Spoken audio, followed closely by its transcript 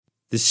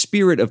The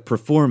spirit of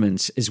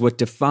performance is what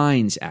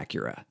defines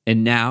Acura.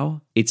 And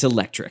now, it's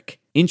electric.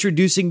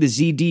 Introducing the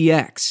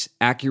ZDX,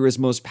 Acura's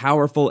most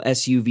powerful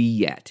SUV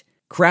yet.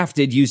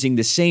 Crafted using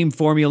the same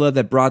formula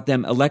that brought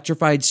them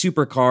electrified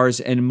supercars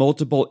and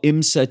multiple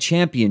IMSA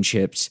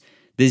championships,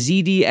 the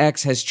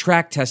ZDX has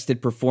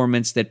track-tested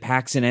performance that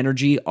packs an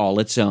energy all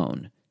its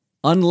own.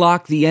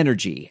 Unlock the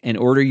energy and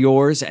order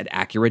yours at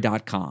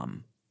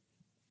Acura.com.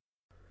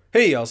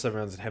 Hey, all 7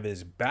 Rounds in Heaven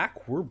is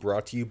back. We're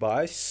brought to you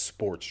by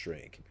Sports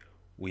Drink.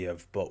 We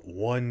have but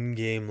one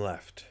game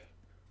left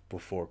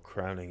before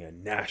crowning a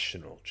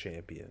national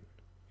champion.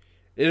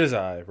 It is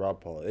I,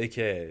 Rob Paul,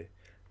 a.k.a.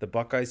 the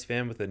Buckeyes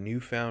fan with a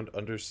newfound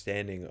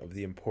understanding of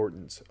the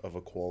importance of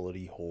a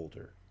quality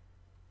holder.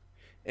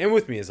 And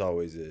with me, as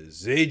always,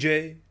 is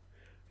AJ.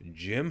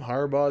 Jim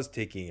Harbaugh's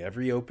taking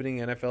every opening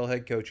NFL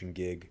head coaching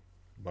gig,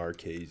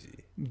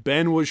 Marchese.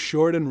 Ben was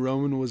short and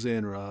Roman was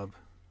in, Rob.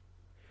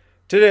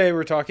 Today,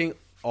 we're talking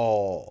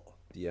all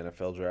the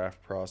NFL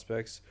draft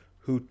prospects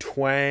who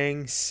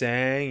twang,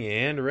 sang,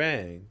 and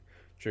rang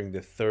during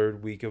the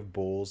third week of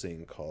bowls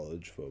in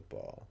college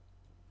football.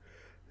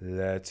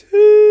 Let's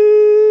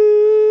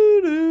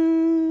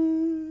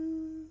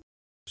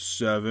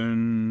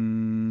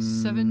Seven.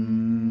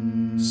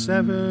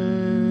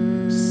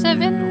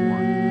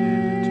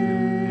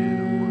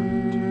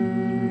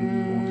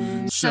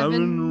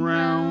 7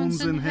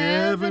 rounds in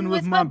heaven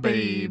with my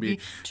baby,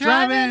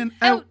 driving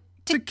out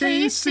to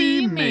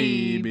KC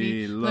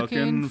maybe,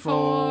 looking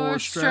for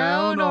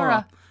Stroud or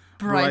a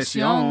Bryce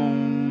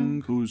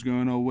Young. Who's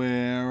gonna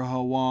wear a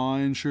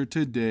Hawaiian shirt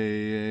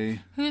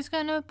today? Who's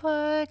gonna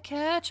put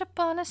ketchup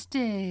on a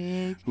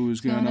stick?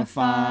 Who's gonna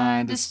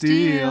find a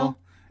steal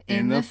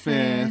in the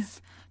fifth?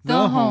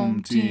 The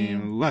home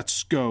team.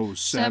 Let's go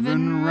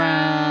 7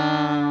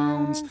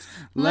 rounds.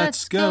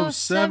 Let's go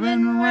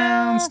 7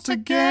 rounds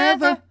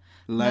together.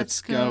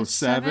 Let's go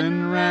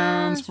 7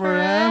 rounds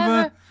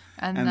forever.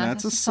 And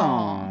that's a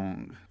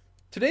song.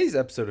 Today's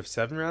episode of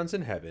 7 Rounds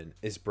in Heaven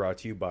is brought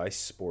to you by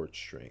Sports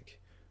Drink,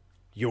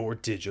 your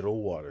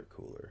digital water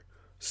cooler.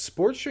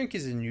 Sports Drink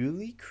is a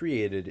newly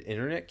created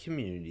internet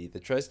community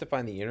that tries to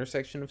find the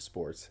intersection of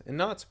sports and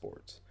not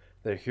sports.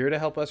 They're here to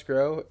help us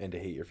grow and to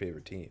hate your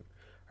favorite team.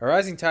 A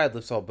rising tide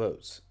lifts all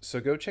boats,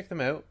 so go check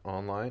them out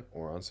online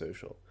or on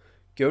social.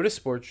 Go to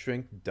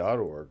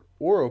sportsdrink.org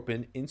or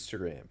open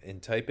Instagram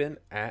and type in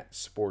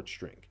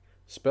 @sportsdrink,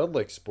 spelled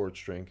like sports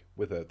drink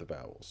without the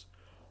vowels.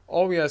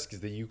 All we ask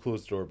is that you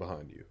close the door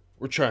behind you.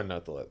 We're trying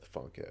not to let the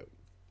funk out.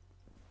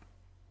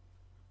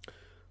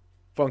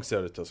 Funk's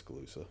out of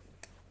Tuscaloosa.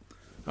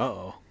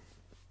 Uh-oh.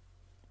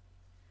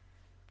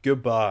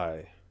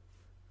 Goodbye,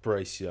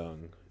 Bryce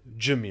Young,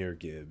 Jahmyr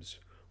Gibbs,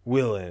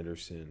 Will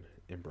Anderson,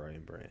 and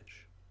Brian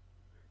Branch.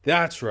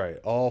 That's right,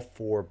 all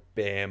 4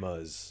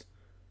 Bamas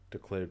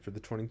declared for the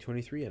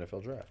 2023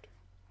 NFL Draft.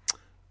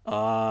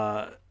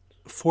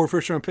 4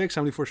 first-round picks?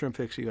 How many first-round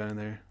picks you got in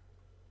there?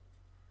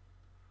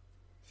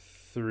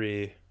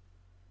 3.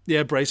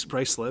 Yeah, Bryce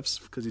slips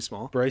because he's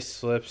small. Bryce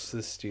slips, the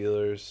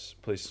Steelers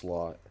play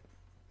slot.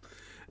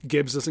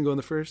 Gibbs doesn't go in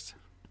the first?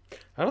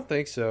 I don't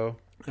think so.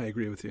 I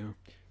agree with you.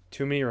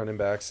 Too many running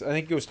backs. I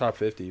think it goes top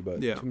 50,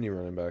 but yeah. Too many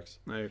running backs.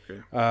 I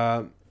agree.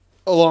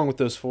 Along with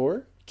those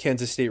 4,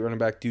 Kansas State running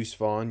back Deuce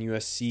Vaughn,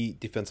 USC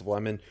defensive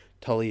lineman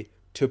Tully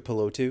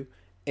Tuipulotu,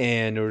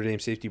 and Notre Dame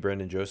safety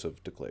Brandon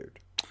Joseph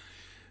declared.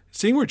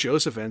 Seeing where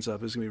Joseph ends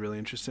up is going to be really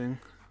interesting.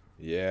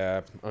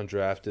 Yeah,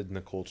 undrafted in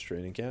the Colts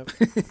training camp.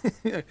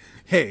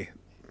 Hey,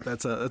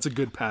 that's a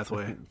good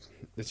pathway.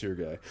 That's your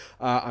guy.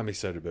 I'm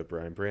excited about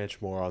Brian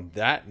Branch. More on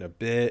that in a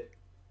bit.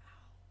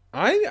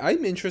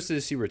 I'm interested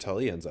to see where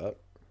Tully ends up.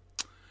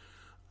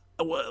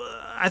 Well,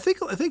 I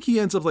think he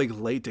ends up like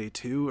late day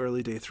 2,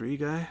 early day 3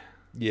 guy.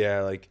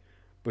 Yeah, like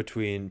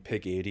between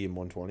pick 80 and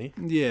 120.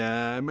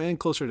 Yeah, I mean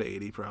closer to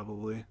 80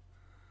 probably.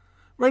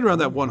 Right around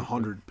that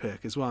 100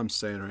 pick is what I'm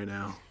saying right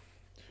now.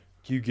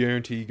 You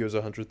guarantee he goes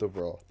 100th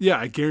overall? Yeah,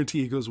 I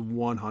guarantee he goes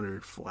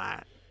 100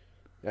 flat.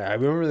 Yeah,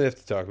 we don't really have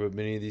to talk about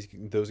many of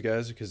those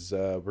guys because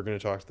we're going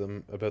to talk to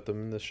them about them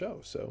in the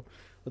show. So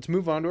let's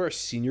move on to our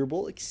Senior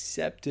Bowl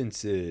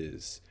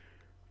acceptances,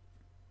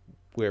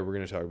 where we're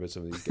going to talk about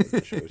some of these guys in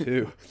the show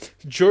too.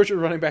 Georgia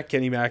running back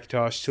Kenny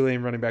McIntosh,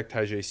 Tulane running back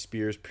Tyjae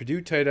Spears, Purdue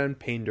tight end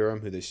Payne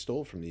Durham, who they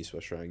stole from the East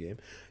West Shrine game,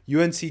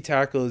 UNC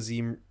tackle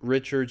Azim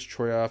Richards,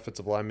 Troy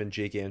offensive lineman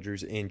Jake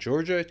Andrews, and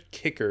Georgia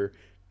kicker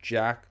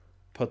Jack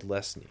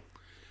Podlesny.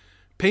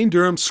 Payne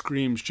Durham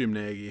screams Jim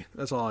Nagy.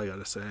 That's all I got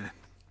to say.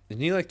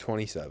 Isn't he like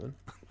 27?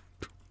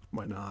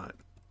 Why not?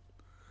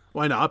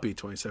 Why not be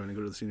 27 and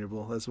go to the Senior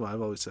Bowl? That's what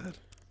I've always said.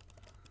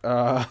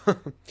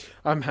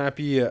 I'm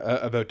happy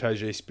about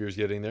Tyjae Spears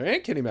getting there,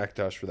 and Kenny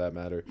McIntosh for that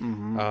matter.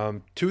 Mm-hmm.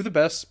 2 of the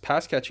best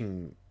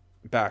pass-catching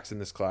backs in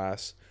this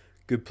class.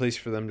 Good place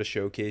for them to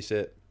showcase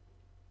it.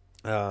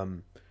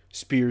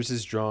 Spears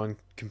has drawn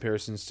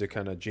comparisons to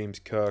kind of James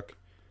Cook.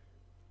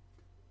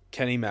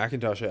 Kenny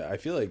McIntosh, I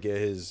feel like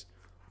it has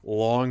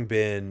long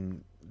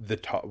been the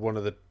top, one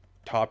of the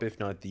top, if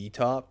not the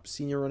top,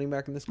 senior running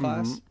back in this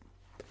class.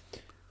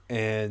 Mm-hmm.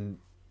 And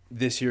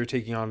this year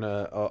taking on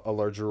a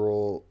larger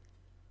role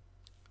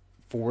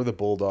for the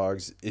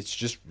Bulldogs. It's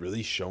just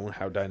really shown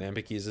how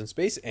dynamic he is in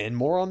space, and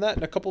more on that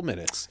in a couple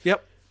minutes.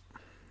 Yep.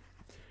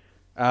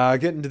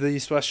 Getting to the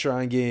East West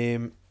Shrine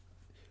game.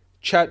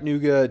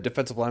 Chattanooga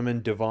defensive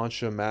lineman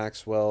Devonsha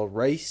Maxwell,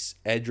 Rice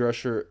edge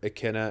rusher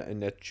Akena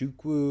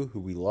Inechukwu, who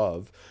we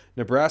love,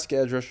 Nebraska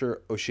edge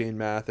rusher O'Shane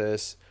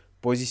Mathis,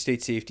 Boise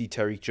State safety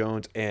Tyreek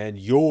Jones, and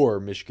your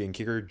Michigan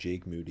kicker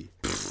Jake Moody.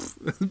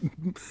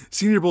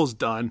 Senior Bowl's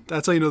done.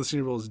 That's how you know the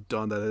Senior Bowl is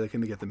done, that they're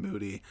going to get the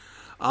Moody.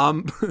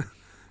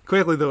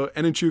 Quickly, though,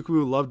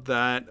 Inechukwu loved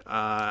that.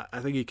 I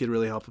think he could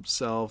really help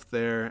himself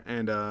there.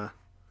 And,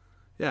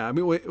 yeah, I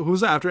mean, wait, who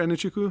was that after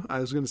Inechukwu? I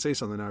was going to say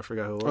something now. I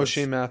forgot who it was.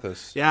 O'Shane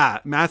Mathis. Yeah,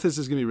 Mathis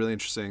is going to be really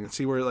interesting.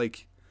 See where,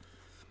 like,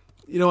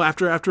 you know,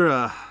 after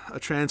a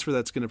transfer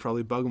that's going to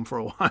probably bug him for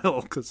a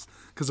while because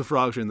the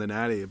Frogs are in the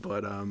Natty.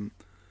 But,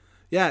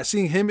 yeah,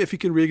 seeing him, if he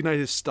can reignite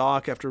his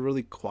stock after a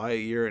really quiet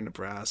year in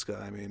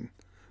Nebraska, I mean,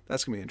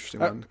 that's going to be an interesting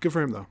one. Good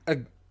for him, though.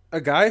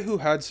 A guy who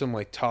had some,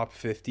 like, top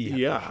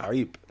 50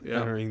 hype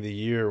Yeah. entering the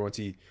year once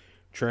he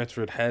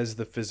transferred, has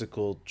the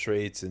physical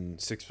traits, and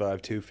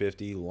 6'5",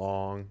 250,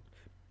 long,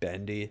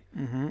 bendy.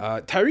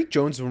 Tyreek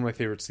Jones is one of my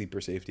favorite sleeper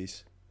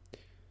safeties.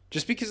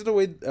 Just because of the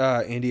way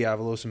Andy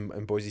Avalos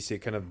and Boise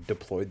State kind of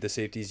deployed the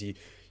safeties.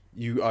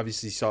 You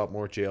obviously saw it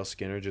more with J.L.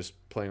 Skinner just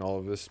playing all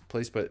over this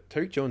place, but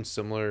Tyreek Jones,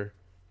 similar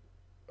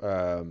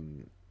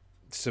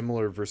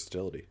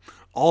versatility.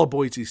 All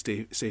Boise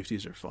State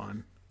safeties are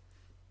fun.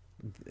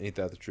 Ain't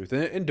that the truth?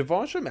 And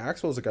Devonsha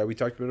Maxwell is a guy we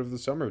talked about over the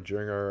summer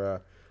during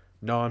our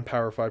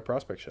non-Power 5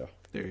 prospect show.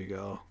 There you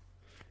go.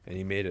 And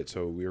he made it,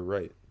 so we were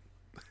right.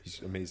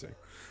 He's amazing.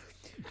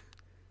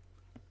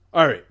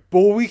 All right,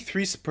 Bowl Week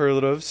 3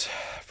 superlatives,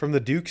 from the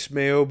Duke's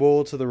Mayo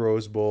Bowl to the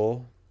Rose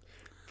Bowl.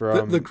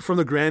 From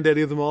the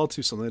granddaddy of them all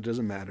to something that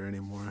doesn't matter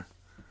anymore.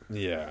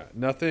 Yeah,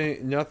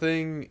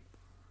 nothing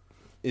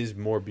is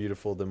more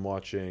beautiful than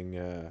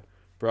watching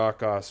Brock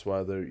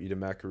Osweiler eat a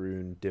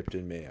macaroon dipped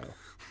in mayo.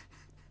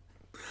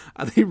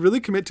 They really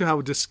commit to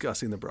how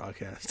disgusting the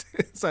broadcast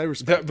is. I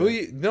respect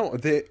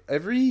that.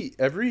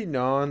 Every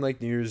non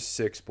like New Year's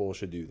Six bowl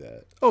should do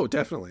that. Oh,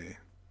 definitely.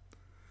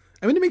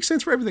 I mean, it makes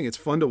sense for everything. It's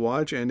fun to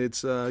watch, and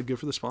it's good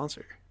for the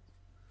sponsor.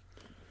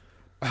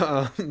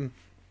 And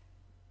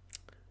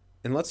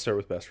let's start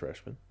with Best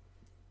Freshman,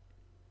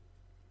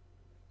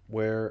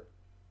 where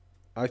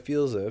I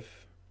feel as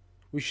if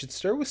we should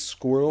start with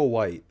Squirrel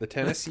White, the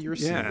Tennessee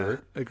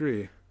receiver. Yeah,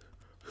 agree.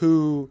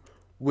 Who,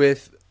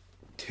 with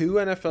two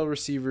NFL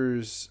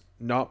receivers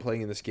not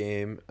playing in this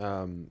game,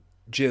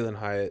 Jalen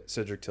Hyatt,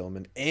 Cedric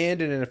Tillman, and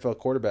an NFL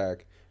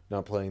quarterback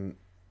not playing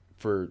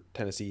for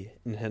Tennessee,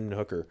 and Hendon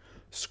Hooker,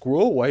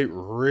 Squirrel White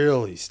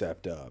really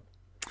stepped up.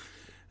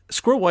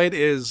 Squirrel White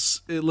it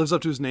lives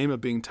up to his name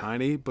of being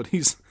tiny, but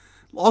he's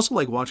also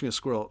like watching a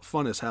squirrel,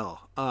 fun as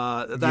hell.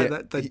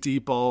 That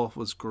deep ball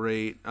was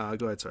great.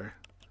 Go ahead, sorry.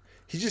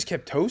 He just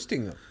kept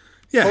toasting them.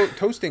 Yeah.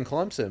 Toasting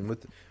Clemson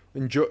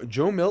and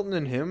Joe Milton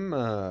and him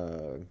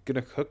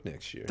gonna cook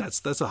next year.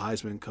 That's a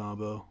Heisman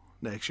combo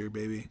next year,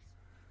 baby.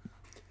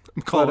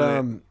 I'm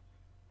calling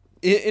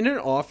it. In an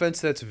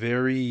offense that's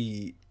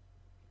very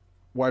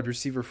wide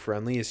receiver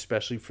friendly,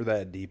 especially for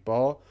that deep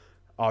ball.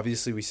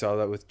 Obviously, we saw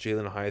that with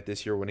Jalen Hyatt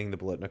this year winning the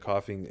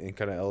Biletnikoff and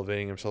kind of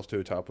elevating himself to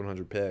a top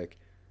 100 pick.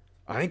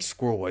 I think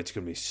Squirrel White's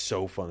going to be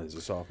so fun as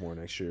a sophomore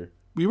next year.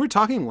 We were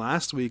talking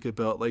last week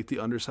about like the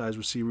undersized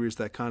receivers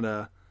that kind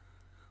of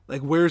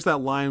like where's that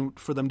line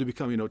for them to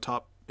become,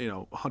 top,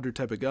 100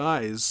 type of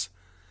guys.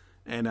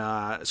 And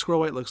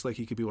Squirrel White looks like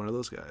he could be one of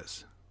those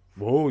guys.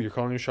 Whoa, you're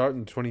calling your shot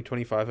in the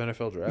 2025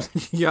 NFL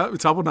draft? Yeah,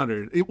 top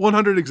 100.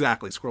 100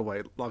 exactly, Squirrel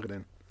White. Log it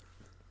in.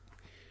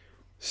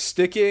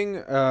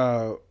 Sticking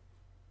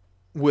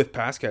with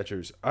pass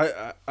catchers,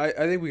 I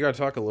think we got to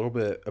talk a little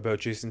bit about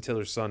Jason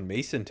Taylor's son,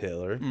 Mason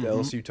Taylor, the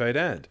LSU tight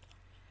end.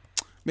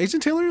 Mason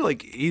Taylor,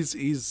 like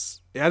he's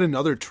had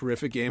another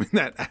terrific game in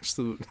that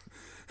absolute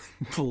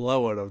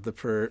blowout of the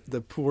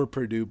poor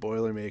Purdue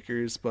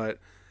Boilermakers. But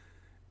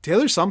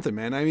Taylor's something,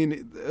 man. I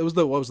mean, it was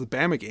the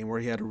Bama game where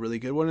he had a really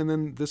good one, and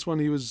then this one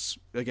he was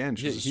again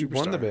just he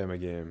won the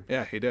Bama game.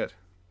 Yeah, he did.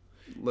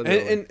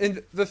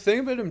 And the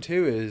thing about him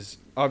too is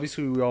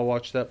obviously we all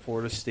watched that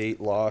Florida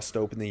State loss to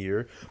open the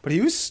year, but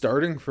he was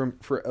starting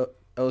for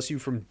LSU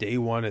from day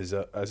one as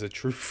a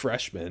true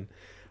freshman.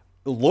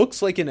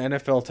 Looks like an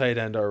NFL tight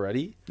end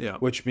already, yeah.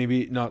 Which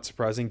maybe not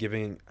surprising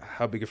given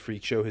how big a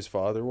freak show his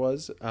father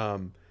was.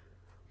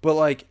 But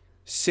like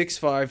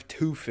 6'5",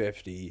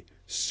 250,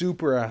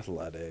 super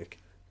athletic,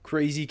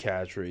 crazy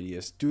catch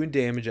radius, doing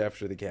damage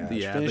after the catch.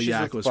 Yeah, Finishes the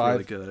yak was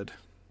really good.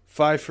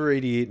 5 for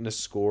 88 and a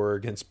score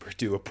against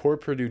Purdue, a poor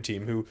Purdue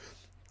team who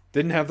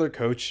didn't have their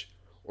coach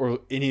or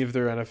any of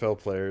their NFL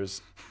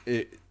players.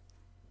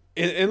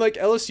 And like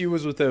LSU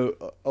was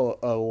without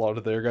a lot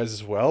of their guys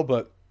as well,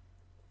 but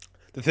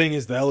the thing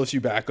is the LSU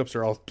backups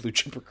are all blue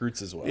chip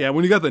recruits as well. Yeah,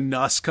 when you got the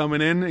Nuss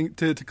coming in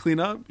to clean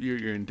up,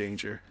 you're in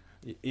danger.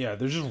 Yeah,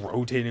 they're just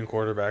rotating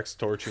quarterbacks,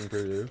 torching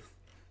Purdue.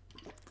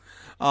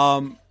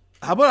 How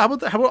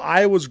about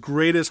Iowa's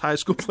greatest high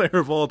school player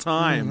of all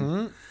time?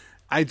 Mm-hmm.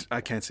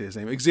 I can't say his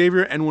name.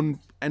 Xavier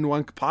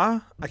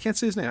Nwankpa. I can't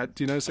say his name.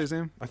 Do you know how to say his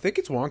name? I think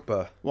it's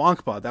Wonkpa.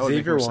 Wonkpa. That would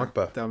Xavier make more Wonkpa.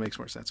 sense. That would make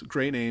more sense.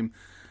 Great name.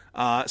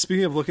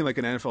 Speaking of looking like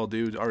an NFL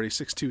dude, already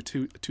 6'2",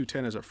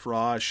 210 as a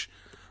frosh.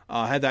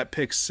 Had that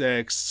pick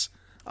six.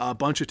 A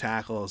bunch of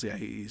tackles. Yeah,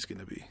 he's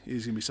gonna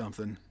be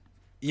something.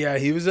 Yeah,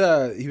 he was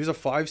a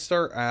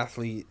 5-star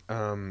athlete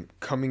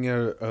coming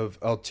out of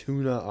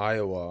Altoona,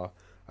 Iowa,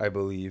 I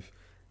believe,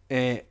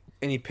 and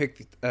he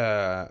picked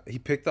the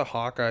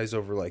Hawkeyes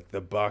over like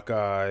the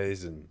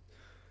Buckeyes and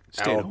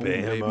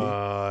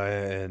Alabama,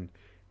 and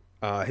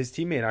his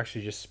teammate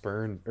actually just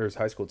spurned, or his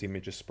high school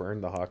teammate just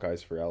spurned the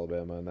Hawkeyes for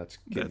Alabama, and that's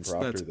Caden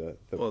Proctor.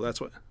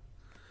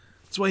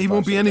 That's why he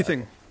won't be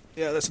anything.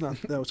 Yeah, that's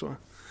why.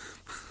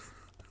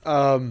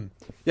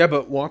 Yeah,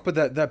 but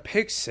Wonkpa, that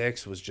pick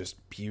six was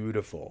just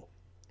beautiful.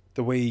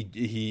 The way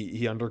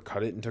he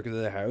undercut it and took it to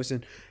the house,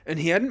 and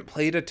he hadn't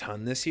played a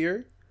ton this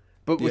year,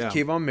 but with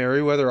Kayvon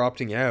Merriweather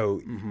opting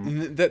out,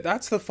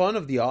 that's the fun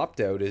of the opt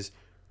out is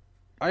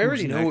I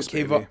already know what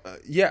Kayvon.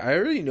 I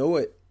already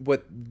know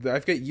what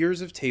I've got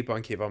years of tape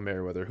on Kayvon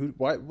Merriweather.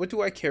 What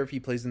do I care if he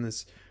plays in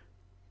this?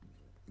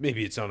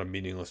 Maybe it's not a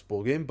meaningless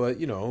bowl game, but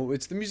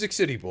it's the Music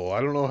City Bowl.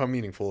 I don't know how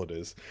meaningful it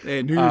is.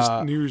 Hey, New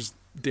Year's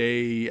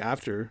day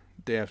after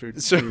New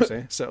Year's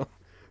Day.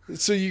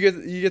 So you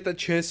get that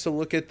chance to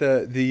look at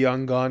the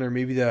young gun, or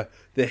maybe the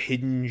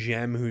hidden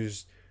gem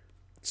who's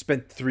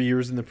spent 3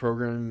 years in the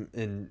program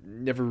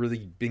and never really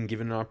been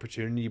given an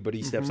opportunity, but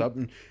he steps up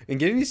and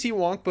getting to see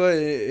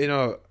Wonkpa in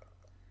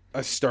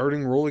a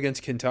starting role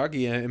against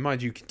Kentucky. And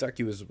mind you,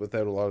 Kentucky was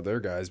without a lot of their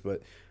guys,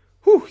 but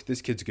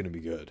this kid's going to be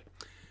good.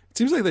 It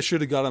seems like they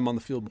should have got him on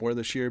the field more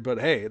this year, but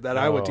hey, that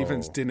Iowa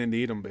defense didn't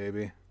need him,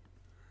 baby.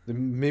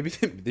 Maybe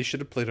they should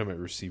have played him at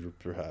receiver,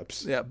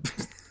 perhaps. Yeah.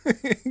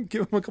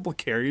 Give him a couple of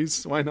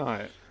carries. Why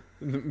not?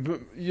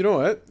 But you know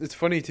what? It's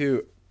funny,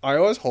 too.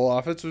 Iowa's whole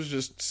offense was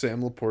just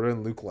Sam Laporta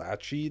and Luke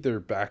Lachey, their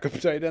backup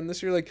tight end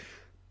this year. Like,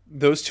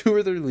 those two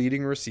are their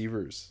leading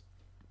receivers.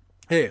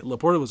 Hey,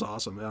 Laporta was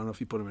awesome. I don't know if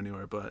you put him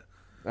anywhere, but...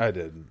 I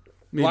didn't.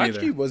 Me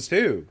Lachey neither. was,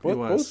 too.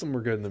 Both of them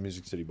were good in the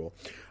Music City Bowl.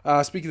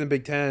 Speaking of the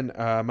Big Ten,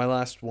 my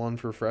last one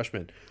for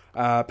freshman.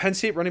 Penn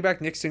State running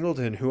back Nick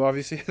Singleton, who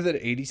obviously had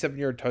that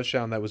 87-yard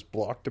touchdown that was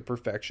blocked to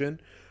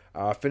perfection,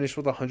 finished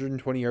with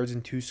 120 yards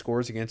and 2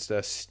 scores against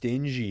a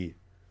stingy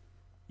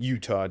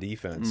Utah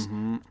defense.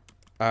 Mm-hmm.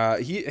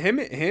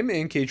 Him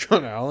and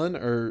Katron Allen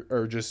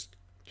are just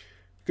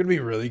going to be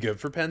really good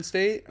for Penn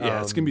State.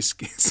 Yeah, it's going to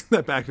be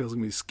that backfield's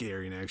going to be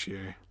scary next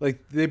year.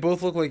 Like, they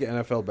both look like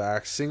NFL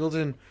backs.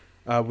 Singleton,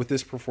 with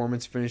this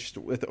performance, finished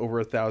with over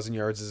 1,000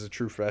 yards as a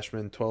true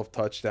freshman, 12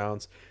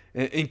 touchdowns.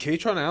 And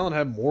Katron Allen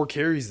had more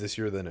carries this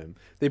year than him.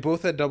 They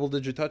both had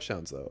double-digit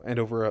touchdowns, though, and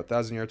over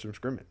 1,000 yards from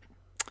scrimmage.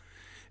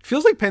 It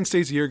feels like Penn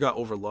State's year got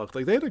overlooked.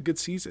 Like, they had a good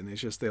season.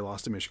 It's just they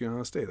lost to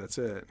Michigan State. That's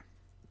it.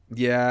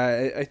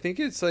 Yeah, I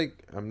think it's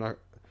like,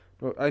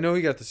 I know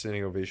he got the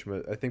standing ovation,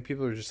 but I think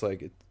people are just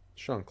like, it's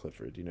Sean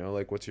Clifford,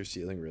 like, what's your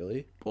ceiling,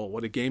 really? Well,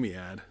 what a game he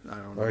had. I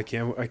don't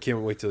know. I can't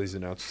wait till he's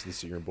announced to the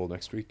Senior Bowl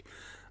next week.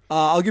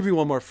 I'll give you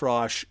one more,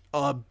 Frosh.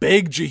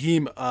 Big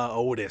Jaheim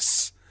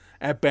Otis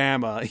at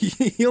Bama.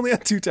 He only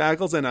had 2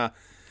 tackles and a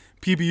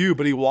PBU,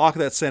 but he walked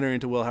that center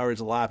into Will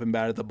Howard's lap and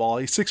batted the ball.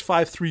 He's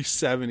 6'5",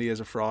 370 as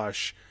a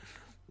Frosh.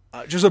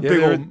 Just a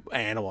big old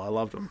animal. I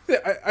loved him.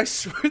 I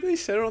swear they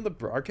said it on the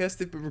broadcast.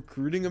 They've been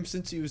recruiting him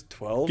since he was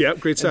 12. Yep,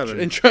 grade 7.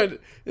 And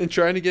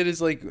trying to get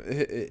his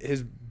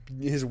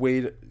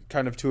weight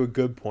kind of to a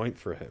good point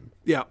for him.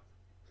 Yeah.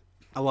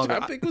 I love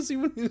it. How big was he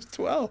when he was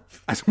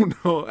 12? I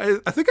don't know.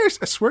 I think I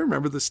swear I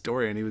remember the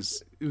story, and he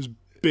was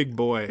big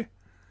boy.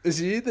 Is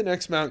he the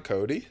next Mount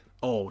Cody?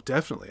 Oh,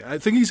 definitely. I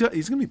think he's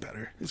gonna be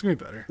better. He's gonna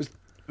be better.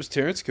 Was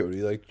Terrence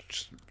Cody,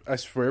 I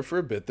swear for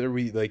a bit there,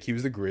 he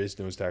was the greatest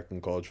nose tackle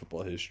in college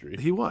football history.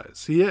 He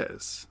was. He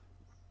is.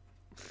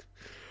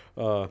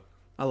 I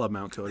love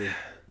Mount Cody.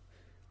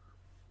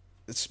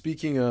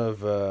 Speaking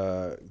of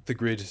the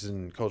greatest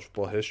in college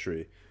football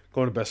history,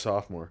 going to best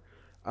sophomore.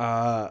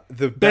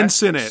 Ben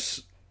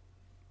Sinnott.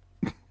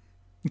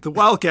 The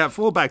Wildcat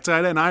fullback,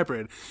 tight end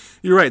hybrid.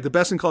 You're right. The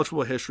best in college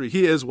football history.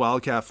 He is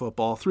Wildcat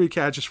football. 3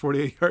 catches,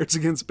 48 yards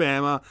against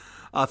Bama.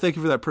 Thank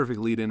you for that perfect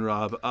lead-in,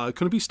 Rob.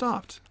 Couldn't be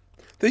stopped.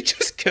 They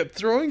just kept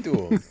throwing to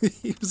him.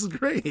 He was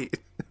great.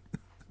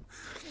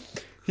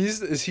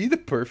 Is he the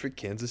perfect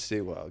Kansas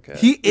State Wildcat?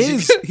 He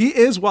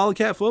is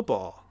Wildcat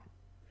football.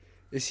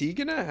 Is he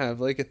gonna have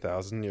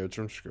 1,000 yards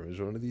from scrimmage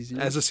one of these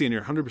years? As a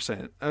senior,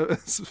 100%.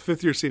 As a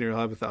 5th-year senior, he'll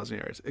have 1,000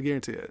 yards. I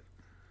guarantee it.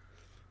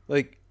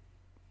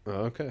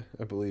 Okay,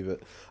 I believe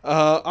it.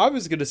 I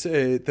was gonna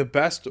say the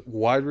best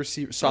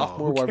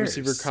sophomore wide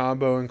receiver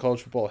combo in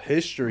college football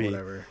history.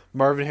 Whatever.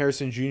 Marvin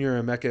Harrison Jr.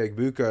 and Emeka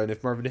Egbuka, and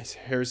if Marvin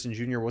Harrison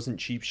Jr. wasn't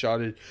cheap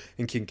shotted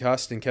and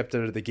concussed and kept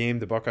out of the game,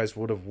 the Buckeyes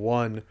would have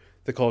won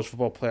the college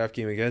football playoff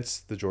game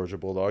against the Georgia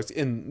Bulldogs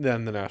and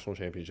then the national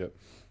championship.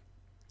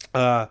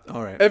 All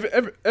right.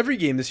 Every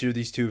game this year,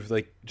 these two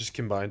have just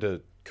combined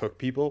to cook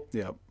people.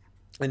 Yep.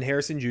 And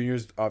Harrison Jr.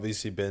 has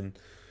obviously been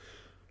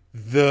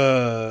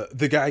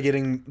the guy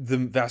getting the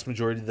vast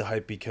majority of the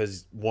hype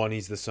because, one,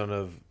 he's the son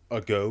of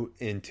a GOAT,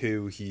 and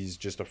two, he's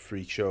just a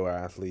freak show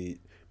athlete,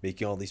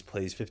 making all these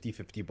plays,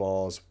 50-50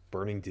 balls,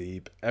 burning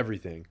deep,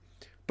 everything.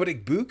 But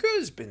Igbokwe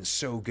has been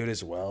so good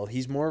as well.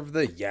 He's more of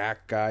the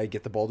yak guy,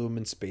 get the ball to him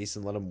in space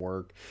and let him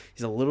work.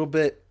 He's a little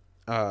bit,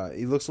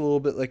 he looks a little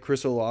bit like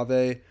Chris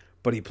Olave,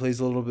 but he plays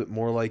a little bit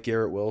more like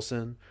Garrett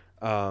Wilson.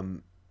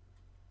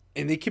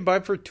 And they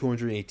combined for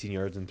 218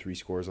 yards and 3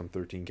 scores on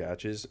 13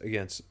 catches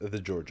against the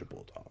Georgia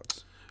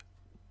Bulldogs.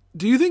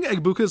 Do you think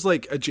Igbokwe's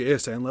like a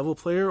JSN level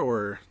player,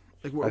 or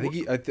like?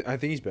 I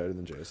think he's better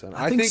than JSN.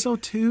 I think so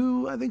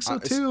too.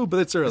 But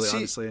it's early,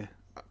 honestly.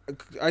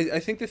 I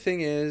think the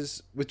thing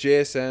is with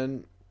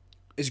JSN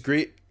is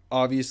great,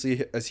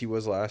 obviously, as he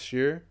was last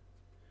year.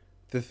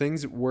 The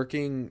things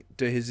working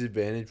to his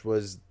advantage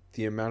was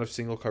the amount of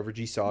single coverage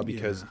he saw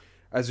because,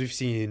 as we've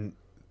seen,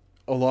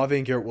 Olave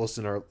and Garrett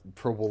Wilson are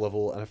Pro Bowl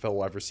level NFL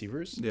wide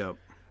receivers. Yeah.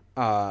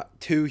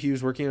 2, he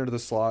was working under the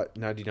slot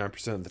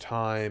 99% of the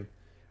time.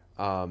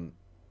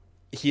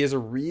 He has a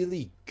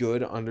really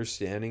good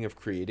understanding of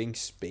creating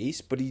space,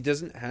 but he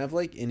doesn't have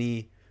like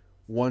any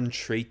one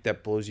trait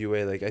that blows you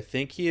away. Like, I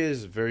think he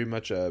is very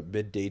much a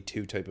midday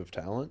 2 type of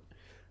talent.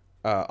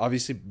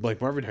 Obviously, like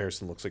Marvin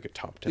Harrison looks like a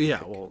top 10 Yeah,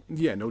 pick. well,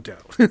 yeah, no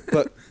doubt.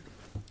 But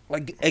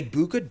like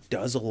Igbokwe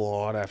does a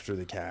lot after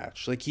the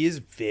catch. Like, he is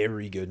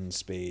very good in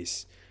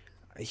space.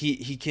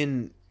 He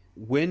can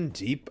win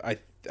deep. I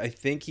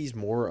think he's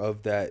more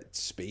of that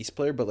space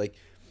player, but like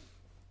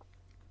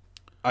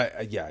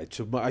I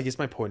guess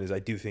my point is I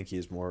do think he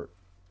is more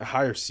a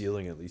higher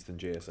ceiling at least than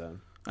JSN.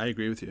 I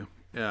agree with you.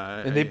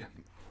 Yeah,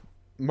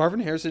 Marvin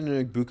Harrison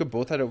and Igbokwe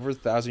both had over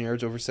 1,000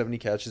 yards, over 70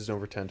 catches, and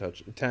over 10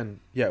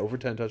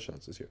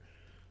 touchdowns this year.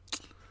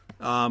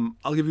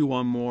 I'll give you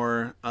one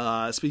more.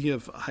 Speaking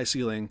of high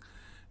ceiling,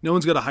 no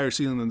one's got a higher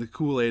ceiling than the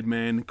Kool-Aid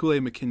man,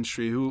 Kool-Aid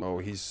McKinstry, who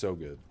he's so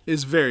good.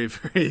 Is very,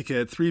 very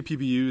good. 3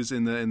 PBUs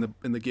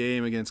in the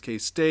game against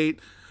K-State.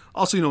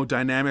 Also,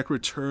 dynamic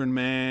return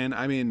man.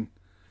 I mean,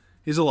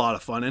 he's a lot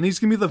of fun, and he's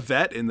gonna be the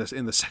vet in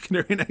the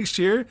secondary next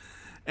year,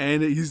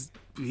 and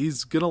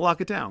he's gonna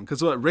lock it down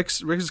because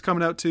Ricks is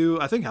coming out too.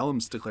 I think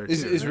Helms declared.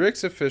 Is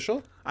Ricks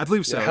official? I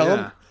believe so.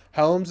 Yeah,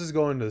 Helms is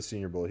going to the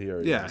Senior Bowl. He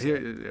already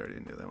already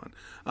knew that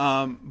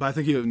one. But I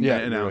think he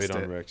announced it.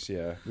 On Ricks.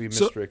 Yeah, we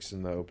missed Ricks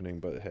in the opening,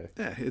 but hey,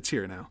 yeah, it's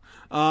here now.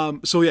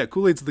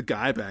 Kool-Aid's the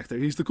guy back there.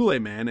 He's the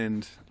Kool-Aid man,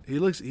 and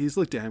he's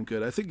looked damn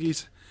good. I think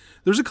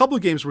there's a couple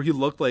of games where he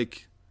looked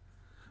like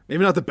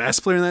maybe not the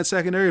best player in that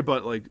secondary,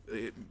 but like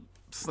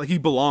he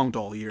belonged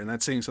all year, and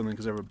that's saying something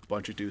because there were a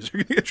bunch of dudes who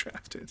are going to get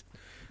drafted.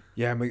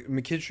 Yeah,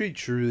 McKinstry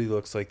truly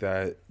looks like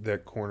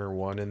that corner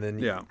one, and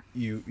then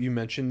you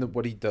mentioned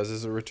what he does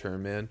as a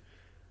return man,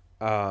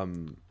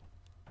 and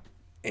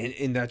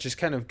that just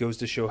kind of goes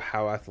to show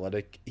how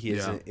athletic he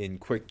is and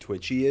quick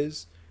twitch he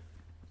is,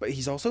 but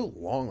he's also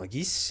long, like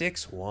he's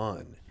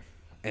 6'1",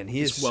 and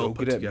he's so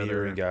good at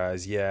mirroring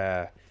guys.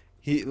 Yeah,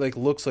 he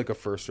looks like a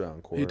first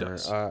round corner. He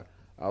does. I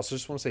also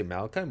just want to say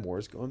Malachi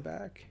Moore's going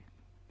back.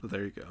 Well,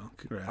 there you go.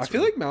 Congrats. I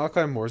feel like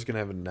Malachi Moore's gonna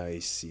have a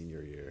nice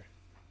senior year.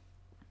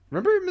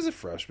 Remember him as a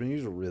freshman? He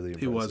was really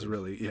impressive.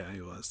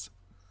 He was.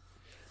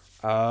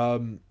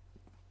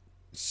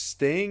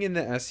 Staying in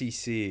the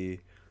SEC,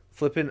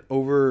 flipping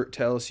over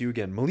to LSU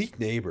again. Malik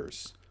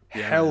Neighbors.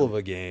 Hell of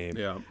a game.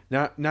 Yeah.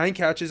 Now, 9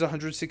 catches,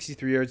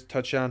 163 yards,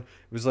 touchdown.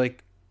 It was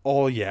like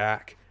all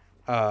yak.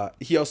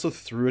 He also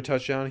threw a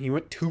touchdown. He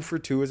went 2 for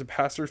 2 as a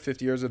passer,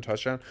 50 yards and a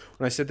touchdown.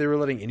 When I said they were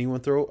letting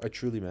anyone throw, I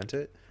truly meant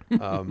it.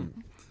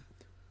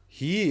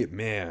 He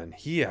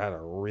had a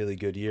really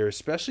good year,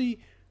 especially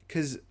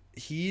because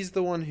he's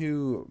the one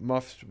who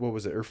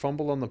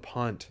fumbled on the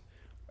punt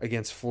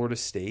against Florida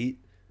State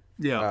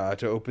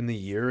to open the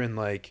year and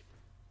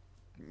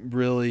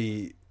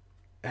really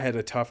had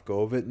a tough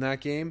go of it in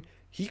that game.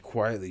 He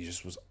quietly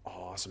just was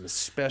awesome,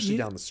 especially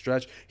down the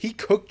stretch. He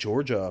cooked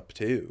Georgia up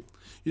too.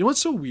 You know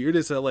what's so weird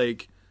is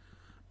that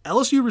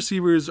LSU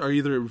receivers are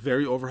either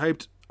very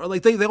overhyped or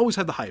they always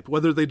have the hype,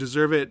 whether they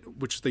deserve it,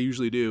 which they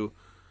usually do,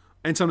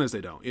 and sometimes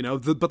they don't.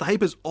 But the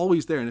hype is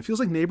always there, and it feels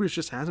like Neighbors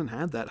just hasn't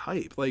had that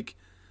hype.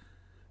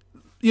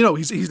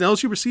 He's an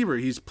LSU receiver.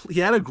 He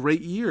had a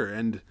great year,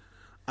 and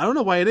I don't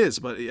know why it is,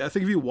 but I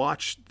think if you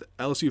watch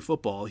LSU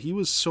football, he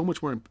was so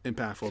much more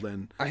impactful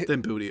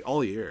than Booty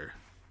all year.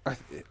 I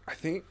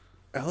think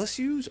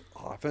LSU's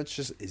offense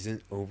just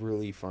isn't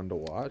overly fun to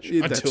watch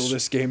until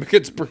this game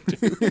against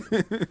Purdue.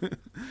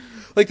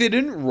 They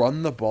didn't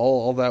run the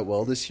ball all that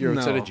well this year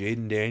outside of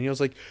Jaden Daniels.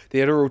 They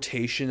had a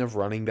rotation of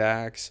running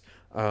backs.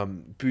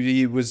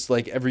 Booty was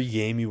every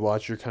game you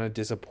watch, you're kind of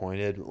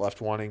disappointed,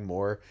 left wanting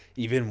more,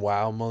 even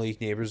while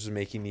Malik Neighbors was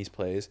making these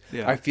plays.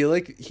 Yeah. I feel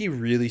like he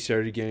really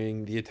started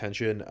getting the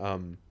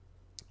attention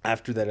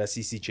after that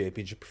SEC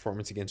championship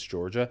performance against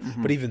Georgia,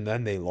 but even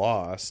then they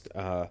lost.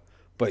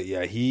 But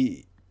yeah,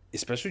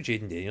 especially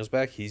Jaden Daniels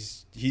back,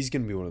 he's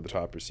going to be one of the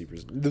top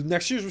receivers. The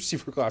next year's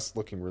receiver class is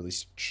looking really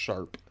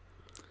sharp.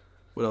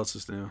 What else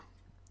is new?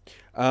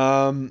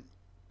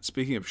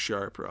 Speaking of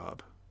sharp,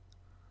 Rob.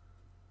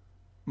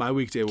 My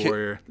weekday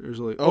warrior. There's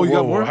only. Oh, you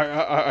got more?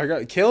 I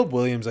got Caleb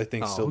Williams. I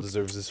think still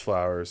deserves his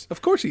flowers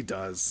Of course he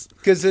does.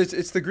 because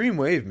it's the Green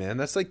Wave, man.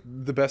 That's like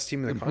the best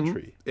team in the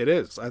country. It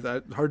is.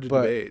 Hard to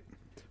debate.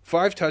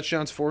 5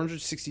 touchdowns,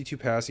 462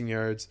 passing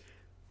yards.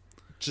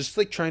 Just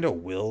like trying to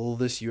will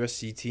this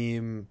USC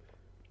team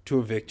to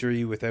a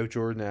victory without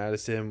Jordan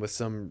Addison, with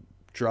some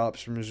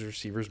drops from his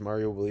receivers.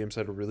 Mario Williams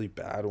had a really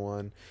bad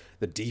one.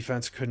 The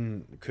defense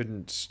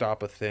couldn't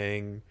stop a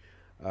thing.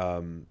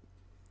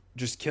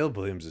 Just Caleb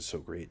Williams is so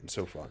great and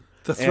so fun.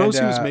 The throws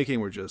he was making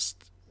were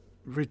just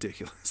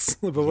ridiculous.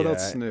 But what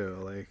else new?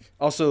 Like,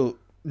 also,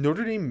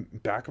 Notre Dame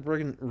backup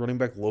running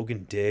back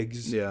Logan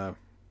Diggs. yeah.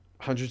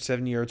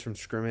 170 yards from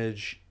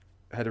scrimmage.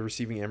 Had a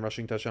receiving and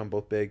rushing touchdown,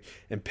 both big.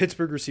 And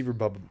Pittsburgh receiver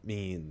Bubba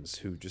Means,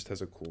 who just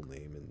has a cool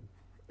name. And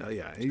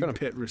He's kind of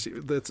Pitt receiver.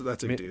 That's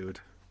a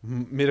dude.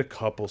 Made a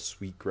couple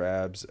sweet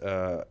grabs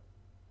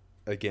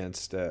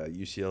against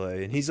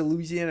UCLA. And he's a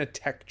Louisiana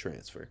Tech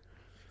transfer.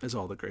 As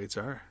all the greats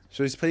are.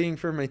 So he's playing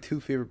for my 2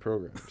 favorite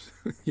programs.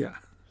 Yeah.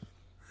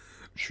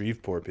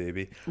 Shreveport,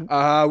 baby.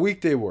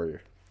 Weekday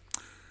warrior.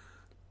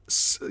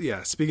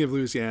 Speaking of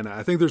Louisiana,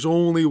 I think there's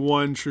only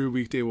one true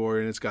weekday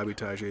warrior, and it's got to be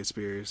Tyjae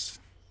Spears.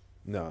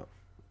 No.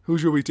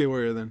 Who's your weekday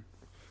warrior then?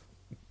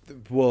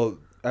 Well,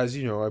 as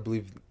you know, I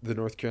believe the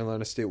North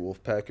Carolina State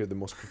Wolfpack are the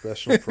most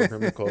professional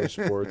program in college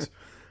sports.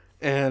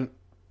 And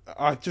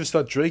I just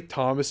thought Drake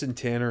Thomas and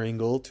Tanner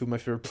Ingle, 2 of my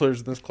favorite players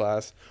in this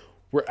class,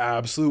 were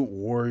absolute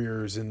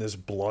warriors in this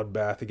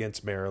bloodbath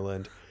against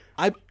Maryland.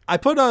 I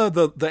put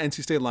the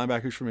NC State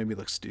linebackers for made me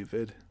look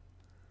stupid.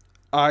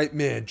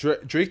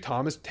 Drake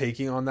Thomas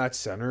taking on that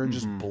center and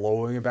just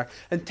blowing it back.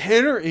 And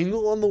Tanner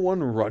Ingle on the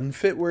one run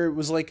fit where it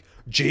was like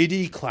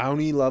J.D.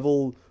 Clowney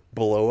level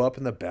blow up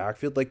in the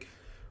backfield. Like,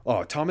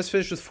 Thomas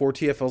finished with 4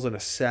 TFLs and a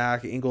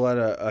sack. Ingle had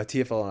a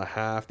TFL and a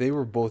half. They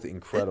were both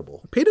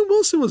incredible. Peyton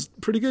Wilson was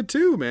pretty good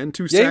too, man.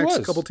 2 sacks,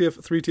 a couple 3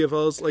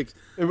 TFLs. Like,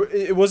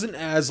 it wasn't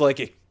as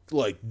like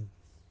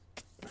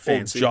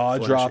fancy, jaw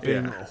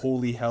dropping. Yeah.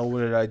 Holy hell! What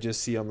did I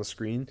just see on the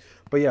screen?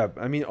 But yeah,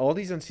 I mean, all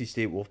these NC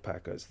State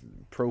Wolfpack guys,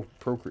 pro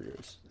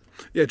careers.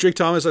 Yeah, Drake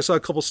Thomas. I saw a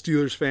couple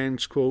Steelers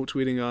fans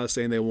tweeting us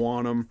saying they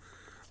want him.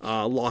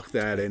 Lock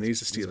that in.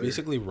 He's a Steeler. He's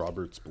basically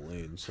Robert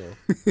Spillane. So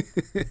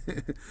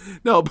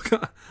no,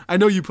 I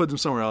know you put him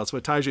somewhere else,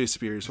 but Tyjae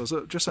Spears was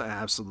just an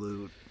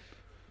absolute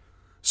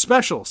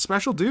special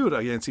dude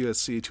against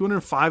USC.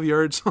 205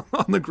 yards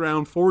on the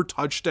ground, 4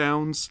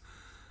 touchdowns,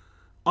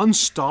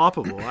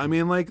 unstoppable. I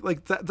mean,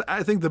 like that.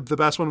 I think the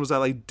best one was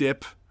that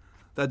dip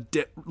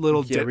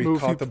little dip where he move.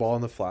 Caught the ball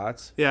in the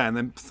flats. Yeah,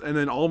 and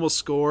then almost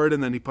scored,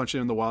 and then he punched it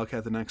in the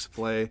Wildcat the next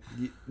play.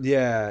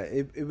 Yeah,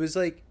 it was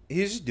like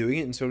he was just doing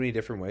it in so many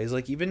different ways.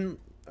 Like even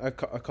a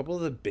couple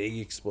of the big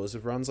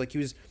explosive runs, like he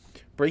was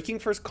breaking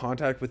first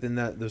contact within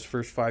those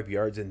first 5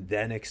 yards and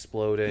then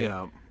exploding.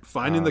 Yeah,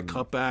 finding the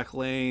cutback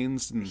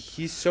lanes. And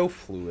he's so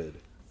fluid.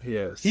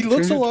 Yes, he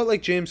looks a lot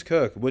like James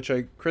Cook, which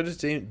I credit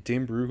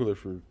Dane Brugler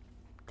for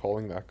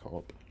calling that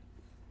comp.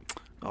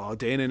 Oh,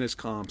 Dane and his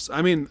comps.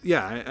 I mean,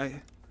 yeah,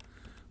 I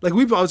like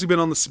we've obviously been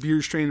on the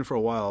Spears train for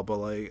a while, but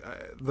like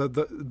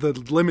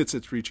the limits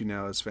it's reaching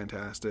now is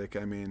fantastic.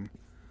 I mean,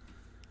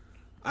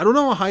 I don't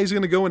know how high he's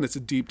going to go, and it's a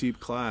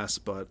deep class,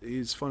 but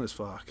he's fun as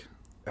fuck.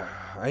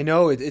 I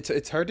know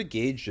it's hard to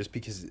gauge just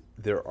because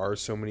there are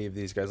so many of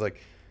these guys.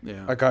 Like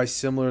a guy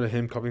similar to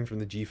him coming from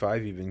the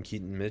G5, even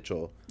Keaton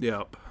Mitchell.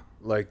 Yep.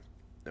 Like,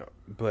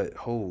 but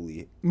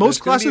holy,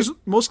 most classes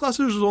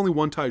there's only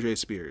one Tyjae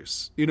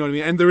Spears. You know what I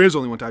mean? And there is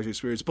only one Tyjae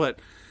Spears, but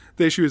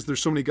the issue is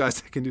there's so many guys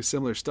that can do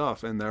similar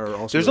stuff, and there are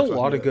also there's a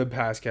lot of good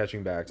pass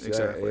catching backs.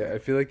 Exactly. I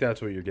feel like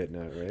that's what you're getting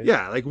at, right?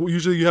 Yeah, like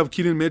usually you have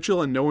Keaton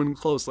Mitchell and no one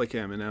close like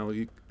him, and now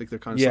they're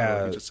kind of similar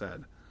like you just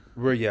said.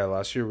 Where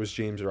last year was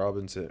James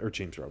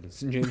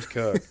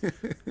Cook.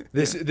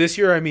 This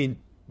year, I mean,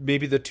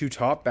 maybe the 2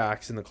 top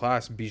backs in the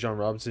class, Bijan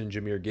Robinson and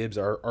Jahmyr Gibbs,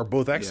 are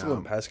both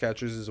excellent pass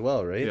catchers as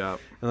well, right? Yeah,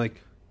 and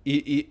like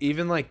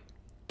even like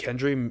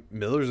Kendre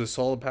Miller's a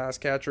solid pass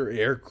catcher.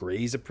 Eric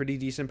Gray's a pretty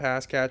decent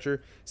pass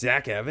catcher.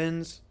 Zach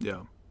Evans,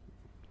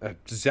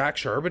 Zach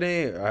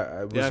Charbonnet.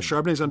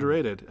 Charbonnet's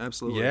underrated,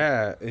 absolutely.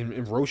 Yeah,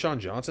 and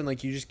Roshan Johnson.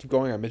 Like you just keep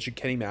going. I mentioned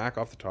Kenny Mack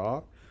off the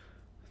top.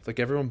 It's like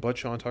everyone but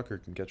Sean Tucker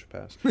can catch a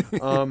pass.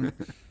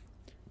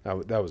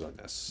 That was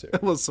unnecessary.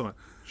 That was so.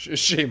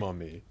 Shame on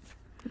me.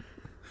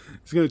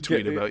 He's gonna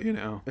tweet about you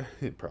now.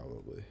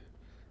 Probably.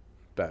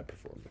 Bad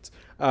performance.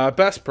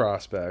 Best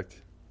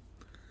prospect.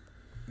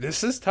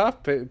 This is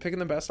tough, picking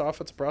the best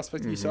offensive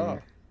prospect you saw.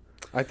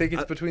 I think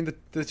it's between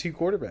the 2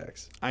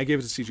 quarterbacks. I gave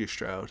it to C.J.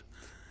 Stroud.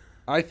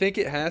 I think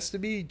it has to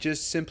be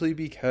just simply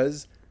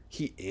because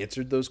he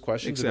answered those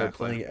questions about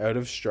playing out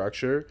of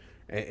structure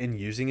and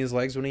using his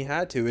legs when he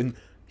had to. And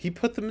he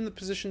put them in the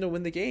position to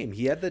win the game.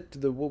 He had the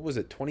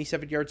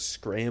 27-yard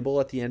scramble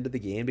at the end of the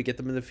game to get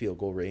them in the field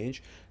goal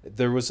range.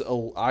 There was,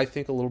 I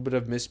think, a little bit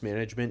of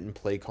mismanagement in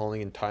play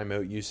calling and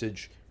timeout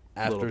usage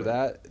after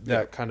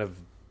that kind of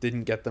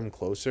didn't get them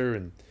closer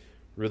and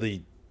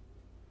really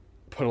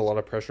put a lot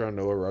of pressure on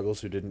Noah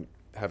Ruggles, who didn't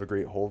have a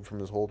great hold from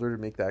his holder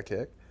to make that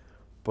kick.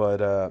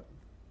 But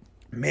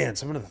Man,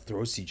 some of the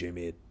throws CJ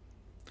made.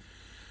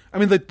 I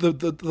mean,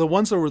 the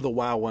ones that were the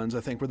wow ones, I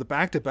think, were the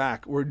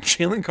back-to-back, where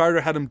Jalen Carter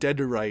had him dead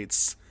to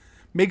rights,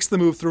 makes the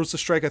move, throws the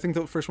strike. I think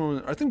the first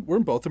one, I think we're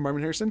in both of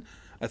Marvin Harrison,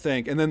 I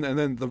think. And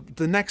then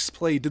the next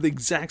play did the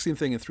exact same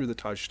thing and threw the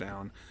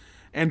touchdown.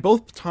 And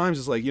both times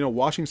is like,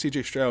 watching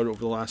CJ Stroud over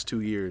the last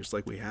 2 years,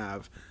 like we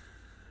have,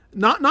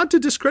 not to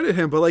discredit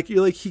him, but like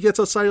he gets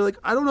outside, you're like,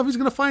 I don't know if he's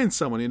going to find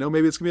someone,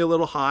 maybe it's going to be a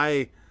little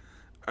high,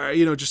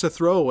 just a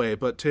throwaway.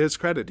 But to his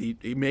credit,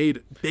 he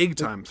made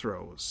big-time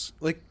throws.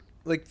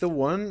 Like the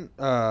one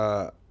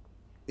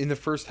in the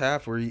first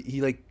half where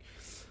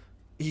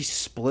he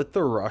split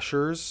the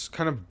rushers,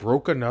 kind of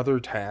broke another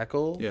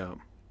tackle. Yeah.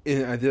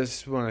 In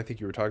this one, I think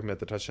you were talking about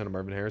the touchdown of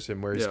Marvin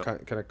Harrison, where he's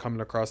kind of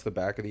coming across the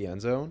back of the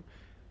end zone.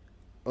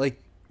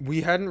 Like,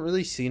 we hadn't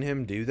really seen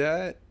him do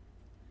that,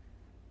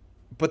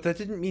 but that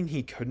didn't mean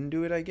he couldn't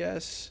do it, I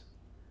guess.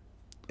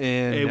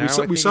 And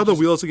hey, we saw the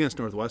wheels against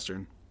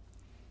Northwestern.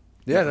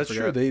 Yeah, that's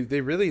true.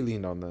 They really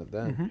leaned on that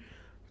then. Mm-hmm.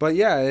 But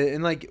yeah,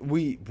 and like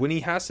when he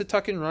has to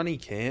tuck and run, he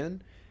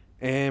can,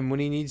 and when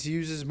he needs to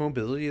use his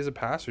mobility as a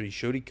passer, he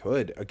showed he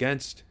could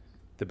against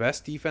the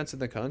best defense in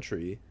the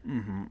country.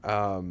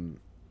 Mm-hmm.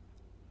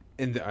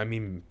 And I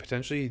mean,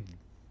 potentially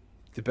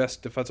the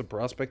best defensive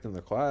prospect in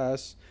the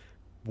class,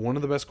 one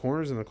of the best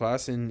corners in the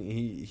class, and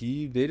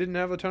they didn't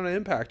have a ton of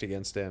impact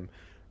against him.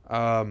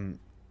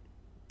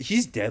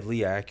 He's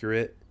deadly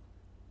accurate.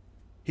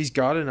 He's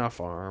got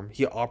enough arm.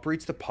 He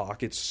operates the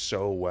pocket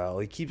so well.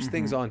 He keeps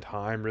things on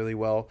time really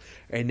well.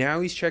 And now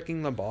he's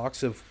checking the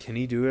box of, can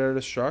he do it out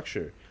of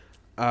structure?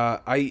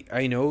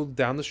 I know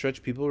down the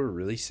stretch people are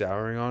really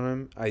souring on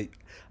him.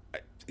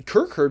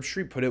 Kirk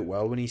Herbstreit put it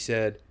well when he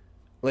said,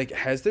 like,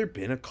 has there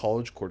been a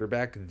college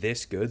quarterback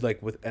this good,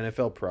 like with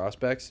NFL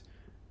prospects,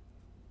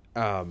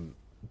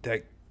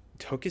 that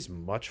took as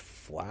much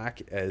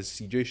flack as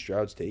CJ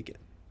Stroud's taken?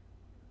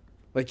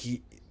 Like,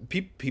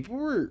 people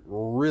were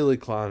really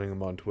clowning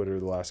him on Twitter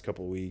the last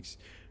couple of weeks,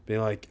 being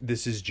like,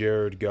 this is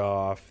Jared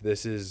Goff.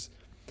 This is,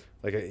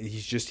 like,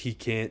 he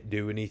can't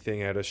do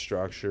anything out of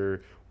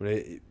structure.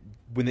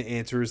 When the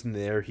answer isn't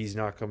there, he's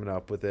not coming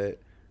up with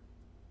it.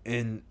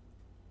 And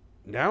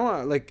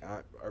now,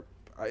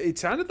 it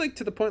sounded like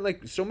to the point,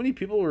 like, so many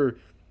people were,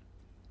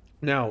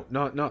 now,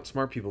 not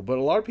smart people, but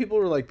a lot of people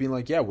were, like, being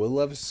like, yeah, Will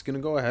Levis is going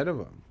to go ahead of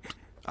him.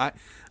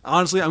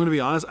 Honestly, I'm going to be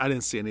honest, I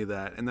didn't see any of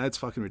that, and that's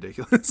fucking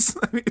ridiculous.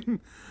 I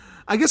mean,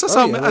 I guess I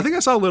saw, I think I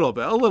saw a little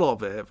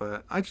bit,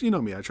 but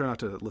me, I try not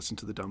to listen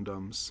to the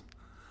dum-dums.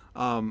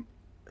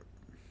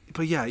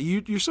 But yeah,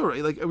 you're so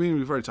right. Like, I mean,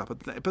 we've already talked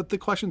about that, but the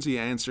questions he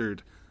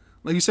answered,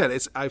 like you said,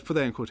 I put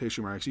that in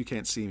quotation marks, you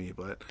can't see me,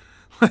 but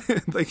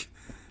like,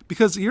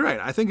 because you're right.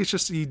 I think it's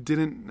just he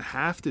didn't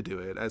have to do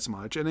it as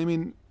much. And I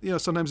mean,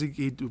 sometimes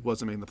he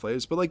wasn't making the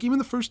plays, but like even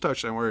the first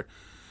touchdown where,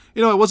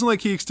 it wasn't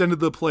like he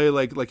extended the play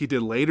like he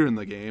did later in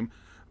the game,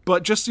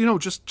 but just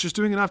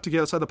doing enough to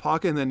get outside the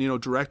pocket and then,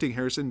 directing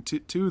Harrison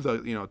to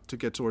the, to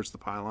get towards the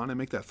pylon and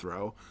make that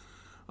throw.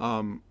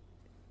 I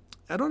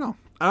don't know.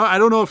 I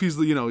don't know if he's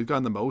he's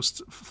gotten the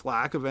most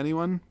flack of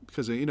anyone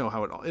because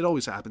how it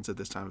always happens at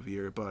this time of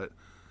year, but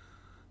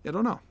I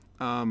don't know.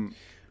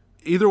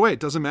 Either way,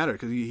 it doesn't matter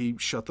because he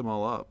shut them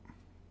all up.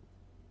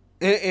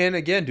 And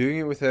again, doing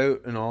it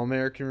without an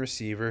All-American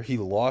receiver. He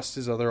lost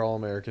his other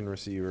All-American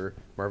receiver,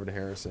 Marvin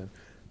Harrison.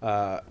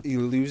 He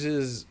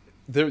loses.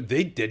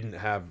 They didn't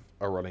have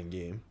a running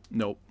game.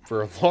 Nope.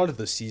 For a lot of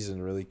the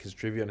season, really, because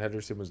Trevion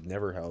Henderson was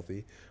never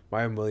healthy.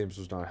 Mayan Williams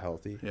was not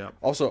healthy. Yeah.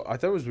 Also, I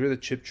thought it was weird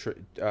that Chip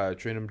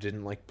Trayanum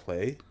didn't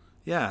play.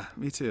 Yeah,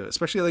 me too.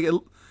 Especially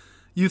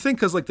you think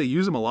because they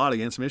use him a lot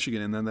against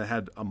Michigan, and then they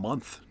had a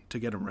month to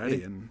get him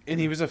ready, and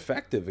he was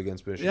effective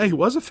against Michigan. Yeah, he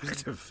was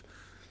effective.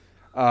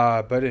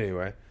 But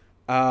anyway,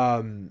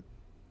 and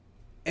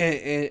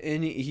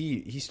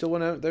he still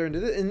went out there and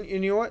did it. And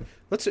you know what?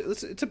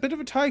 It's a bit of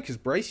a tie because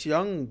Bryce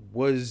Young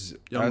was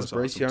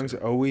Bryce Young's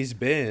always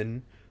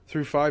been,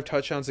 threw 5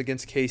 touchdowns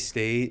against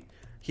K-State.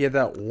 He had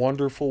that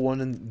wonderful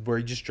one where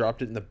he just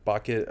dropped it in the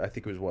bucket. I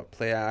think it was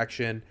play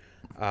action.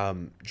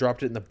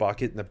 Dropped it in the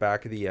bucket in the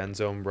back of the end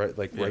zone,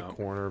 right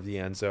corner of the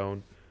end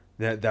zone.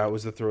 That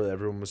was the throw that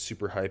everyone was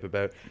super hype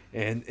about.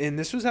 And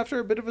this was after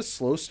a bit of a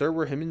slow start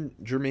where him and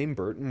Jermaine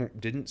Burton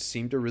didn't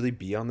seem to really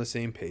be on the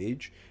same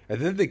page.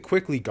 And then they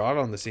quickly got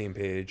on the same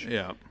page.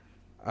 Yeah.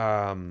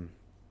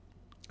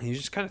 He's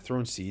just kind of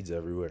throwing seeds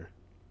everywhere.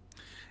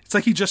 It's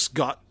like he just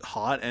got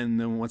hot, and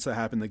then once that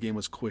happened, the game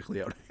was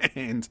quickly out of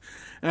hand.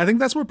 And I think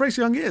that's what Bryce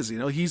Young is.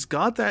 He's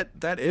got that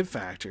it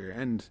factor.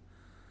 And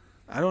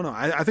I don't know.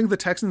 I think the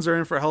Texans are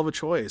in for a hell of a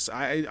choice.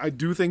 I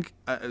do think,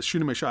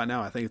 shooting my shot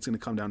now, I think it's going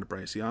to come down to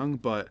Bryce Young,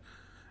 but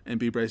both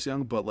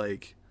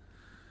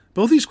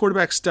these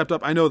quarterbacks stepped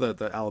up. I know that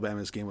the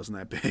Alabama's game wasn't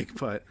that big,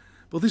 but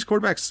both these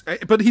quarterbacks,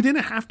 but he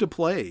didn't have to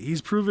play.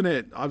 He's proven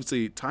it,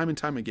 obviously, time and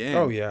time again.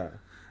 Oh, yeah.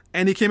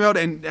 And he came out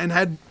and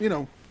had,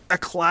 a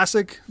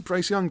classic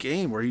Bryce Young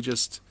game where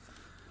there's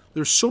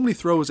so many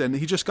throws, and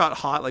he just got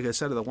hot, like I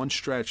said, at the one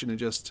stretch, and it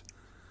just...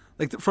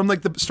 from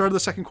the start of the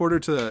second quarter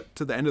to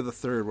the end of the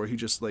third, where he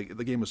just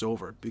the game was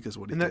over because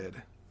of what he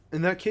did.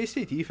 And that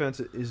K-State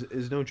defense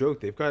is no joke.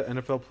 They've got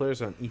NFL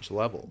players on each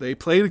level. They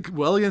played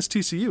well against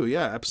TCU.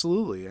 Yeah,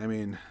 absolutely. I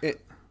mean,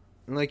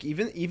 like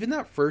even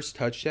that first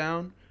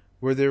touchdown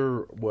where they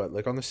were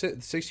on the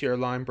 6-yard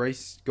line,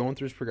 Bryce going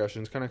through his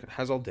progressions, kind of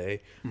has all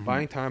day,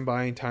 buying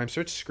time,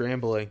 starts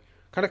scrambling,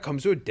 kind of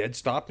comes to a dead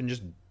stop and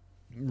just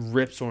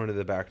rips one into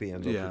the back of the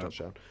end zone for a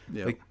touchdown.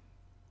 Yeah. Like,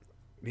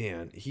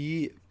 man,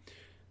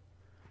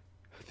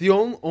 the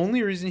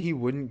only reason he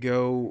wouldn't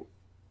go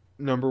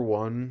number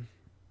one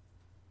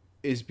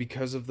is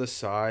because of the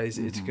size.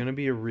 It's going to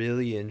be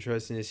really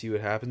interesting to see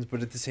what happens,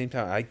 but at the same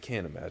time, I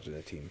can't imagine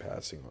a team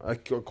passing a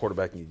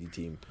quarterbacking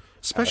team,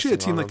 especially a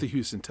team like the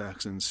Houston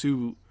Texans,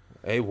 who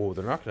they're not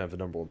going to have the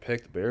number one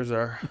pick. The Bears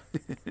are.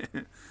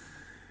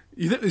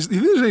 You think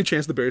there's any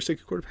chance the Bears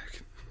take a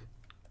quarterback?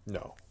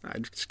 No,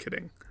 I'm just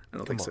kidding. I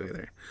don't think so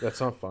either.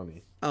 That's not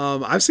funny.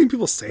 I've seen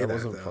people say that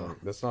wasn't though. funny.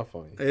 That's not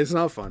funny. It's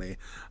not funny.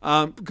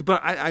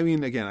 But I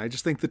mean, again, I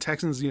just think the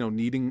Texans,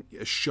 needing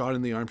a shot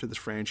in the arm to this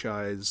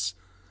franchise,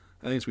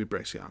 I think it's going to be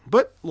Bryce Young.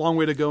 But long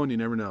way to go, and you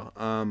never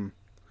know.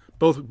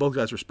 Both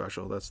guys were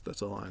special.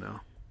 That's all I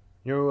know.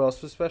 You know who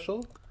else was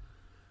special?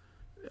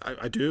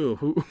 I do.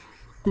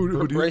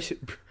 Who do?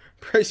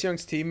 Bryce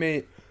Young's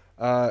teammate,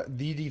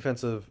 the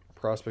defensive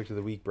prospect of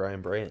the week,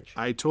 Brian Branch.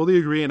 I totally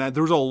agree, and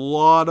there was a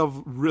lot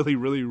of really,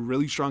 really,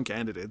 really strong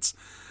candidates.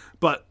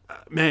 But,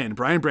 man,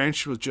 Brian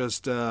Branch was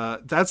just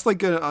that's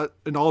like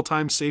an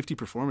all-time safety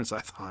performance,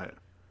 I thought.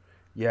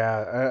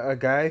 Yeah, a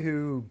guy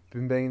who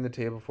been banging the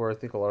table for, I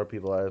think a lot of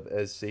people have,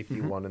 as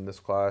safety one in this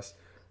class,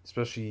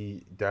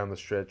 especially down the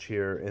stretch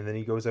here. And then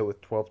he goes out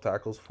with 12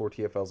 tackles, 4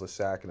 TFLs, a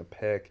sack, and a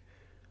pick.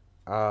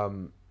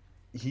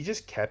 He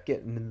just kept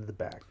getting into the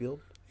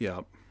backfield.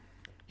 Yeah.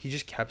 He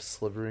just kept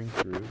slithering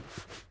through.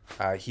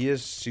 He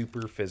is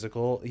super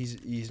physical.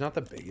 He's not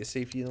the biggest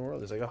safety in the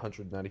world. He's like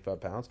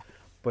 195 pounds.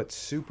 But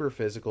super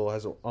physical,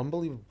 has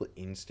unbelievable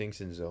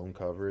instincts in zone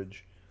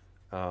coverage.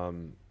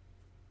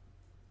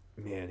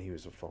 Man, he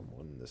was a fun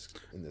one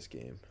in this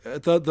game.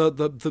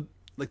 The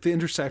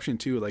interception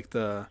too, like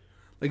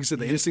you said,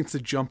 the instincts to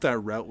jump that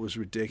route was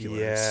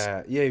ridiculous.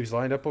 Yeah, he was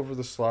lined up over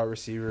the slot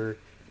receiver,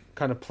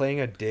 kind of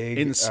playing a dig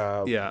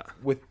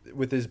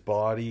with his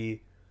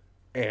body,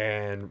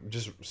 and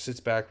just sits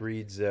back,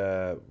 reads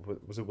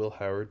was it Will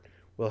Howard?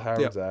 Will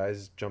Howard's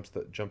eyes, jumps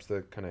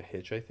the kind of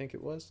hitch, I think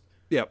it was.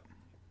 Yep.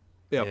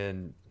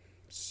 And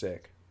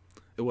sick.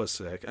 It was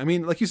sick. I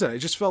mean, like you said, it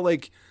just felt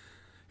like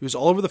he was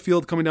all over the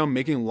field, coming down,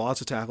 making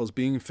lots of tackles,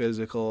 being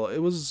physical. It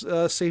was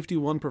a safety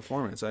one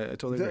performance. I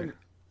totally agree.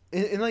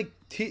 And like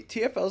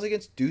TFLs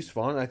against Deuce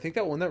Vaughn, I think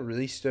that one that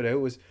really stood out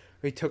was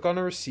he took on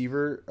a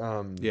receiver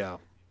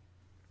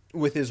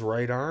with his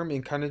right arm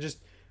and kind of just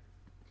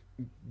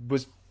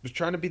was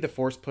trying to be the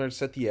force player to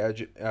set the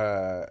edge.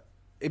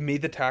 It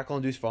made the tackle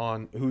on Deuce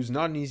Vaughn, who's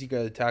not an easy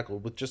guy to tackle,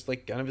 with just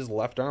like kind of his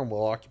left arm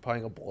while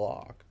occupying a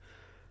block.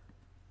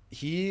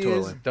 He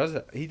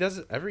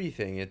does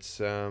everything. It's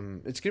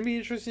gonna be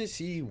interesting to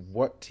see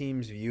what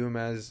teams view him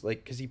as,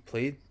 like, because he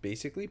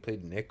basically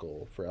played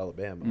nickel for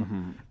Alabama.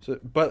 Mm-hmm. So,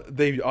 but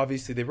they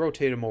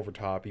rotate him over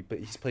top.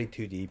 He's played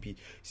too deep. He's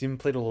even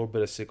played a little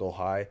bit of single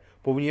high.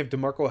 But when you have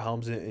DeMarco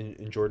Helms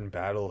and Jordan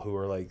Battle, who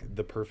are like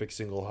the perfect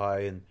single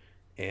high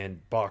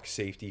and box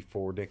safety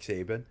for Nick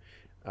Saban,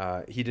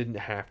 he didn't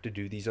have to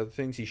do these other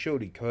things. He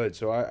showed he could.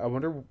 So I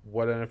wonder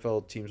what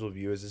NFL teams will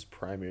view as his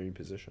primary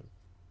position.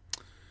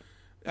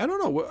 I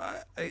don't know.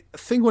 I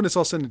think when it's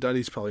all said and done,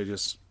 he's probably but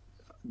he's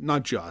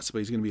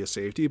going to be a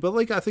safety. But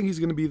like, I think he's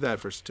going to be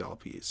that versatile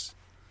piece.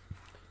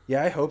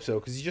 Yeah, I hope so,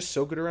 because he's just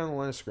so good around the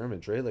line of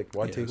scrimmage, right? Like,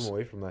 why take him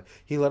away from that?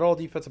 He led all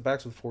defensive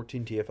backs with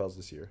 14 TFLs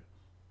this year.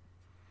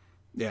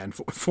 Yeah, and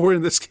four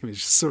in this game is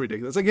just so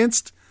ridiculous.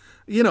 Against,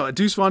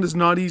 Deuce Vaughn is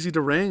not easy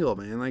to wrangle,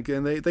 man. Like,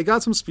 and they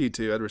got some speed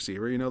too at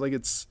receiver. Like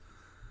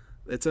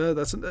they're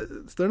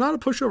not a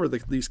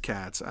pushover, these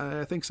cats.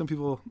 I think some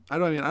people. I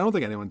don't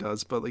think anyone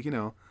does, but like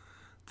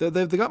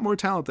they got more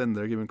talent than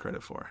they're given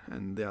credit for,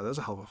 and yeah, that was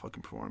a hell of a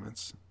fucking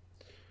performance.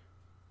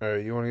 All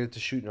right, you want to get to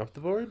shooting up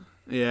the board?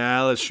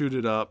 Yeah, let's shoot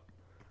it up.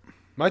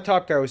 My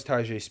top guy was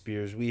Tyjae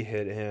Spears. We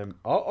hit him.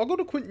 I'll go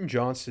to Quentin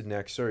Johnston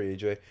next. Sorry,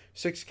 AJ.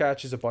 6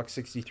 catches,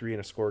 $163, and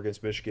a score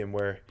against Michigan,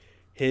 where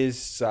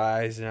his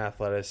size and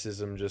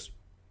athleticism just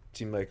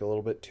seemed like a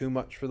little bit too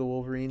much for the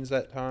Wolverines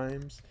at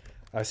times.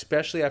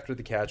 Especially after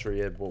the catch where he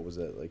had,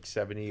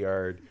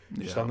 70-yard,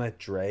 just on that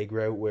drag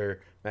route where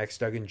Max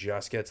Duggan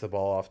just gets the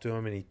ball off to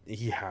him and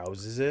he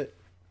houses it.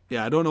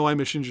 Yeah, I don't know why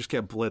Michigan just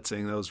kept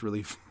blitzing. That was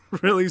really,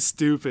 really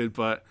stupid.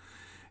 But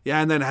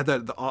yeah, and then had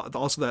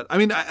that. I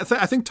mean,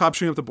 I think top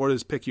shooting up the board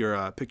is pick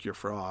your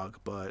frog,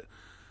 but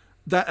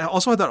that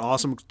also had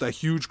that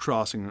huge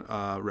crossing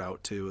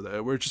route too,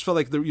 where it just felt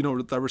like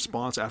that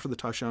response after the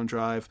touchdown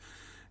drive.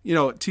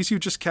 TCU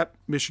just kept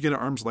Michigan at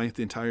arm's length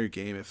the entire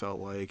game. It felt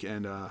like,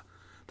 and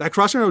that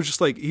crossing route was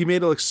just like, he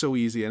made it look so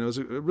easy, and it was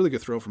a really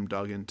good throw from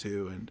Duggan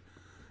too, and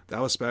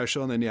that was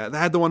special. And then they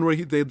had the one where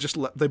they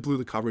blew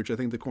the coverage. I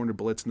think the corner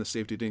blitz and the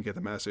safety didn't get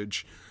the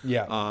message.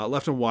 Yeah,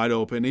 left him wide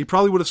open. He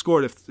probably would have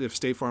scored if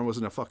State Farm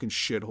wasn't a fucking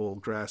shithole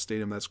grass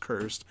stadium that's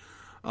cursed.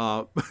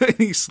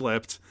 he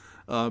slipped.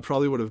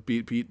 Probably would have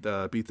beat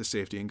the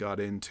safety and got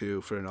in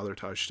too for another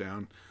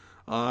touchdown.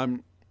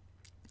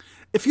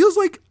 It feels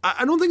like,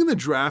 I don't think in the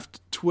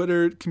draft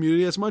Twitter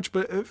community as much,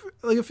 but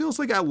it feels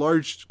like at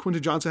large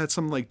Quentin Johnson had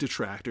some like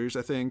detractors.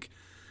 I think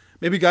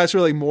maybe guys who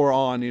are like more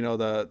on, you know,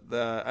 the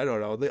I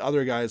don't know, the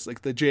other guys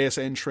like the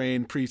JSN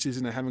train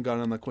preseason that haven't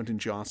gotten on the Quentin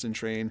Johnson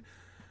train.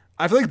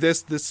 I feel like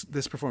this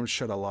performance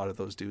shut a lot of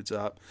those dudes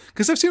up,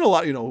 because I've seen a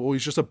lot, you know, well,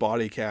 he's just a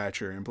body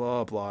catcher and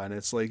blah blah, and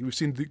it's like we've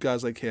seen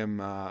guys like him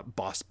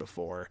bust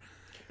before,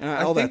 and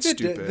all that's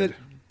stupid.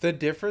 The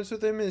difference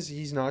with him is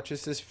he's not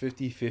just this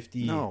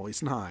 50-50 No,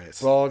 he's not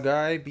ball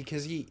guy,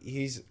 because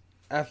he's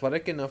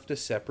athletic enough to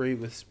separate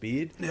with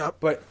speed. Yep.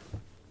 But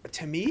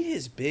to me,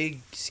 his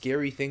big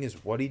scary thing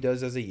is what he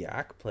does as a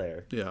yak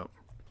player. Yeah.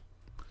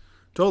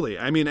 Totally.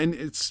 I mean, and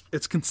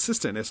it's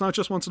consistent. It's not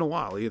just once in a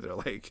while either.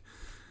 Like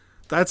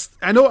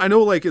I know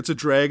like it's a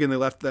drag and they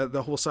left that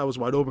the whole side was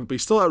wide open, but he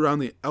still outran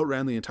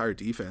the entire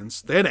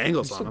defense. They had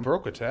angles He on still him.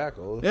 broke a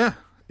tackle. Yeah.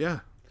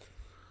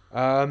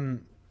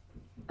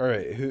 All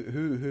right,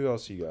 who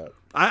else you got?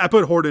 I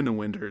put Horton and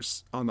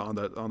Winters on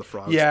the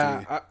Frogs.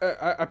 Yeah,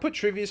 I put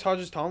Tre'Vius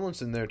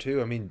Hodges-Tomlinson there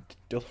too. I mean,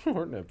 Dylan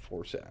Horton had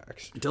 4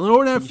 sacks. Dylan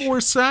Horton had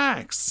 4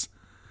 sacks.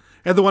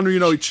 And the one where, you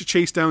know, he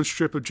chased down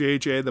strip of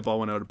JJ, the ball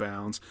went out of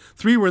bounds.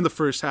 3 were in the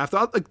first half.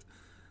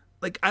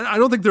 Like I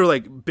don't think they're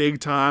like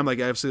big time. Like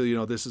obviously, you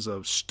know, this is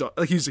a stud.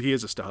 Like he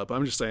is a stud. But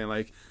I'm just saying,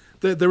 like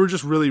they were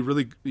just really,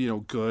 really, you know,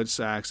 good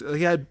sacks. Like,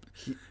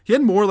 he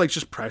had more like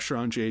just pressure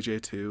on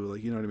JJ too.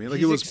 Like, you know what I mean?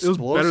 Like it was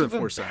better than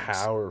 4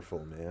 sacks.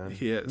 Powerful, man.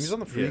 He is. He's on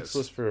the freaks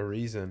list for a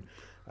reason.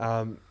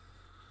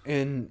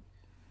 And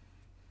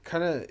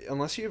kind of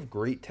unless you have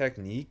great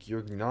technique,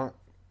 you're not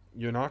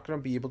going to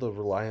be able to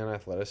rely on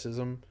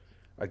athleticism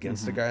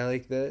against a guy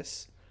like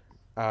this.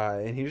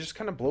 And he was just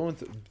kind of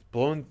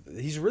blowing.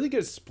 He's really good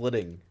at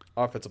splitting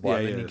offensive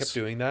line, and he kept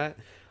doing that.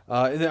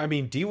 And I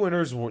mean, D.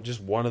 Winters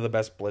just one of the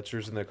best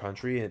blitzers in the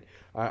country, and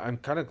I'm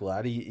kind of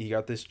glad he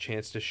got this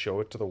chance to show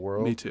it to the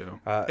world. Me too.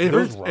 It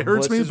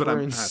hurts me, but I'm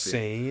happy.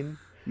 insane.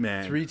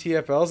 Man, 3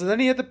 TFLs, and then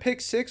he had the pick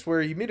 6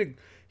 where he made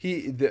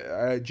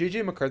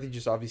JJ McCarthy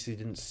just obviously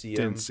didn't see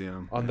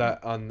him on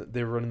that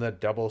they were running that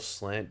double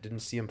slant,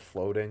 didn't see him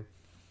floating,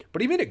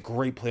 but he made a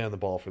great play on the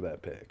ball for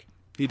that pick.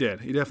 He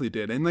definitely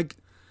did, and like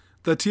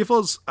the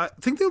TFLs, I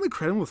think they only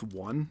credit him with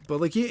 1, but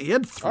like he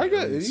had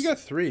 3. He got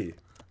 3.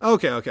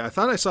 Okay. I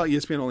thought I saw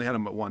ESPN only had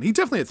him at 1. He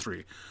definitely had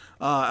 3.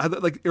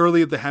 Like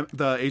early the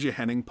AJ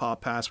Henning pop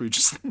pass where he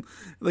just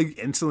like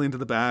instantly into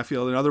the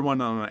backfield. Another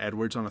one on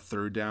Edwards on a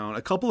 3rd down.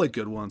 A couple like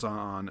good ones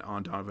on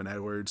Donovan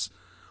Edwards.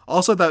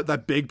 Also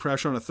that big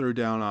pressure on a 3rd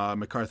down.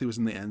 McCarthy was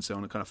in the end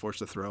zone and kind of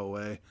forced a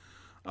throwaway.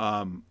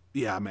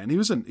 Yeah, man, he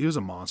was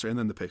a monster. And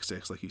then the pick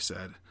 6, like you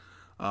said.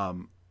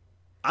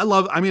 I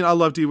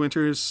love D.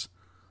 Winters.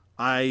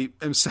 I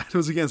am sad it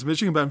was against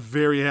Michigan, but I'm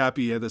very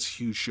happy he had this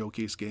huge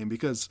showcase game,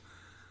 because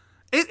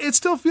it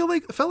still felt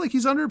like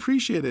he's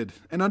underappreciated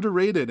and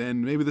underrated,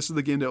 and maybe this is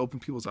the game to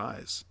open people's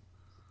eyes.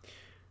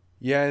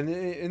 Yeah,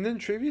 and then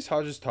Tre'Vius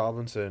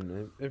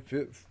Hodges-Tomlinson,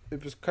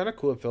 it was kind of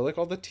cool. It felt like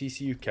all the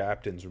TCU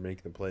captains were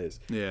making the plays.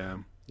 Yeah,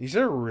 he's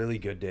had a really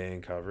good day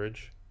in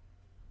coverage.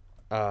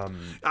 I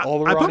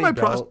put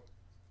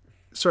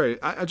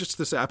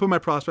my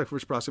prospect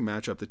versus prospect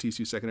matchup, the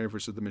TCU secondary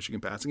versus the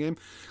Michigan passing game,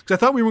 because I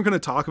thought we weren't going to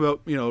talk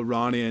about, you know,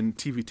 Ronnie and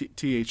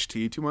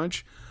THT too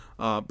much.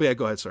 But yeah,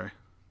 go ahead. Sorry.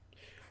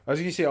 I was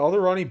going to say, all the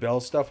Ronnie Bell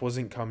stuff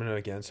wasn't coming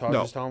against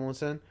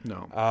Hodges-Tomlinson.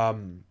 No.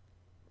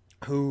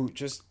 Who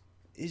just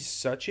is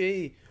such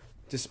a,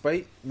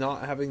 despite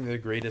not having the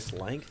greatest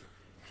length,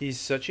 he's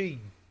such a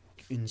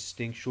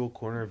instinctual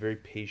corner, a very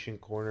patient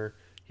corner.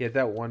 He had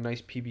that one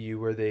nice PBU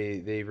where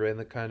they ran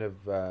the kind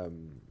of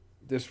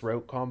this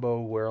route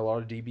combo where a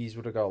lot of DBs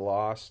would have got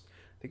lost.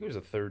 I think it was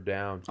a 3rd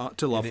down.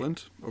 To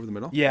Loveland, over the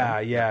middle?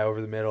 Yeah,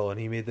 over the middle. And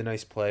he made the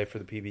nice play for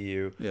the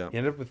PBU. Yeah. He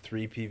ended up with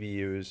 3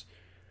 PBUs.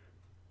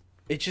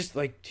 It's just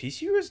like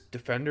TCU is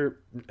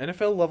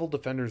NFL level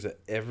defenders at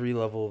every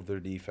level of their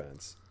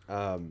defense.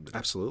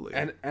 Absolutely.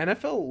 And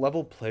NFL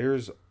level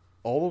players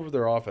all over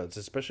their offense,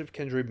 especially if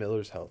Kendre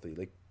Miller's healthy.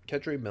 Like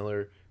Kendre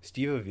Miller,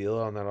 Steve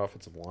Avila on that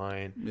offensive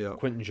line,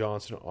 Quentin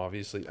Johnson,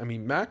 obviously. I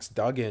mean, Max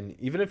Duggan,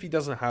 even if he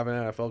doesn't have an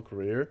NFL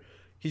career,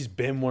 he's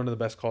been one of the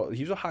best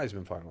he was a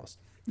Heisman finalist.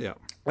 Yeah.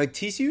 Like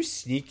TCU's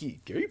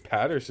sneaky. Gary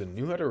Patterson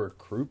knew how to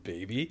recruit,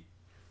 baby.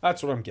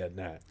 That's what I'm getting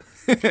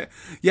at.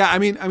 Yeah, I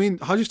mean,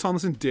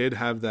 Hodges-Tomlinson did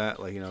have that,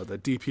 like, you know, the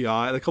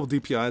DPI, a couple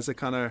DPIs that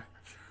kind of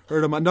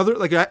hurt him.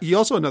 Another guy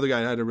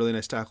had a really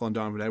nice tackle on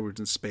Donovan Edwards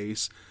in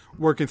space,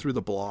 working through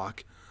the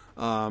block.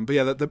 But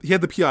yeah, he had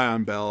the PI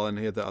on Bell and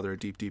he had the other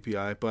deep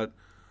DPI. But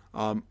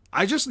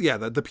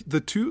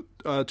the two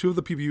of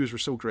the PBUs were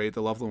so great,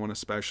 the Loveland one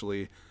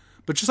especially.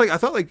 But just like I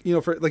thought, like, you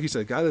know, for like you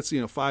said, a guy that's, you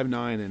know,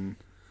 5'9", and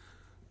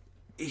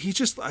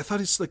I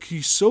thought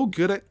he's so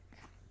good at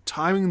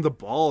timing the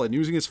ball and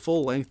using his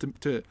full length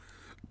to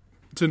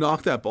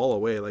knock that ball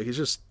away. Like, he's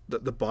just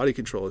the body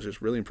control is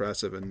just really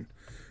impressive. And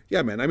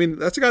yeah, man, I mean,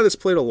 that's a guy that's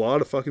played a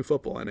lot of fucking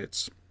football, and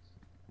it's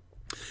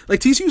Like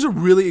TCU's a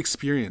really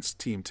experienced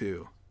team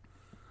too.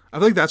 I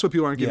feel like that's what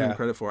people aren't giving them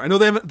credit for. I know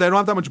they don't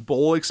have that much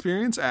bowl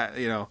experience at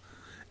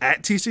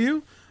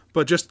TCU,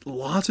 but just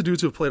lots of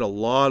dudes who have played a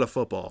lot of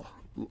football.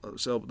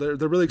 So they're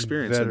really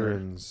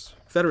experienced.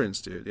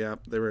 Veterans, dude. Yeah,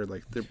 they're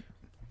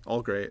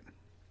all great.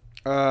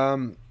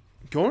 Going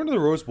to the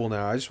Rose Bowl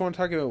now, I just want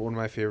to talk about one of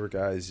my favorite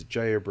guys,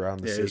 Jair Brown,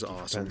 the safety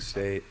awesome. for Penn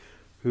State,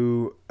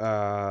 who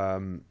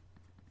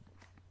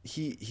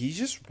he's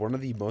just one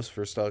of the most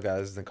versatile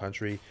guys in the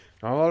country.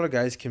 Not a lot of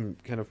guys can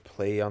kind of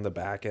play on the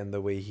back end the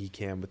way he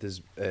can with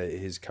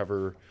his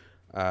cover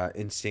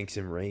instincts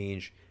and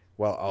range,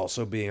 while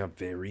also being a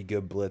very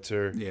good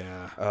blitzer.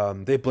 Yeah.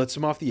 They blitz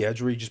him off the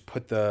edge where he just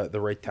put the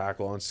right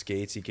tackle on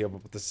skates. He came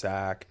up with the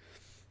sack.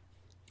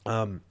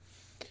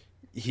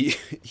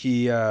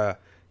 He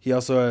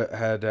also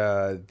had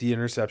the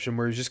interception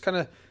where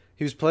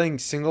he was playing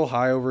single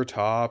high over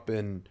top,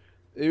 and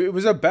it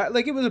was a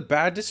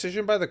bad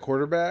decision by the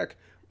quarterback,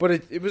 but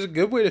it was a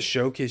good way to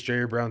showcase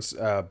Jair Brown's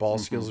ball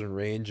skills and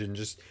range, and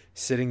just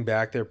sitting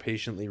back there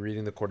patiently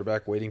reading the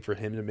quarterback, waiting for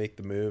him to make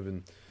the move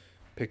and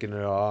picking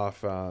it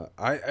off.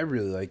 I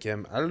really like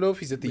him. I don't know if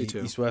he's at the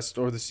East West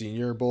or the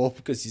Senior Bowl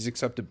because he's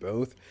accepted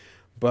both,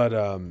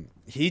 but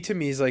he to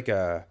me is like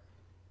a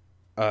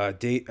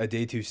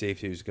day two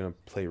safety who's going to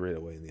play right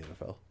away in the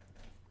NFL.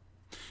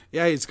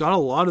 Yeah, he's got a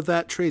lot of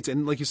that traits,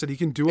 and like you said, he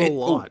can do a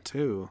lot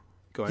too.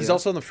 He's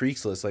also on the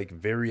freaks list, like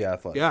very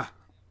athletic.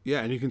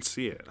 Yeah, and you can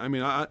see it. I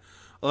mean, I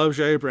love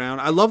Jair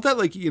Brown. I love that,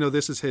 like,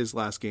 this is his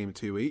last game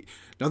too.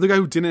 Another guy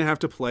who didn't have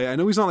to play. I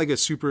know he's not like a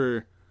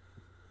super,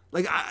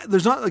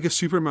 there's not like a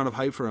super amount of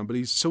hype for him, but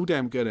he's so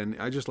damn good,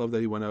 and I just love that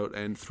he went out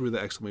and threw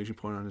the exclamation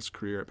point on his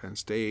career at Penn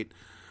State.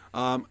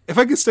 If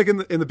I could stick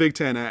in the Big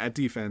Ten at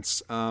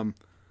defense,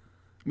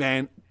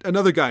 man,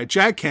 another guy,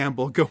 Jack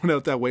Campbell, going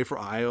out that way for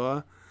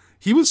Iowa.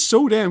 He was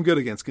so damn good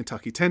against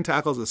Kentucky. 10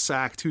 tackles, a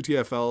sack, 2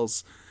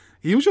 TFLs.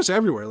 He was just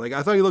everywhere. Like,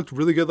 I thought he looked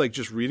really good, like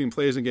just reading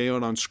plays and getting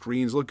out on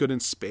screens. Looked good in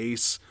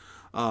space.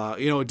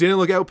 Didn't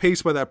look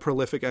outpaced by that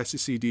prolific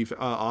SEC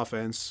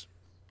offense.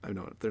 I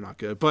know they're not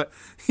good, but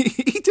he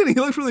didn't. He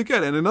looked really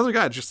good. And another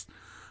guy, just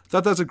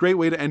thought that's a great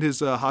way to end his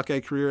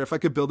Hawkeye career. If I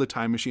could build a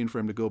time machine for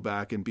him to go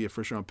back and be a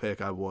first-round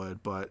pick, I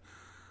would. But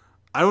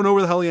I don't know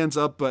where the hell he ends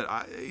up,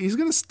 but he's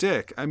going to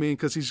stick. I mean,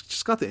 because he's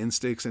just got the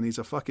instincts, and he's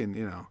a fucking,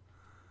 you're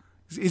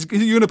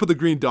going to put the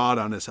green dot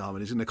on his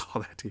helmet. He's going to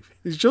call that TV.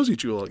 He's Josie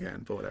Jewell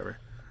again, but whatever.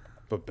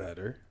 But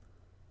better.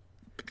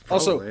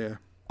 Probably,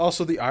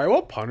 Also, the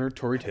Iowa punter,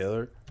 Torrey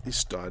Taylor. He's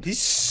stud.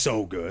 He's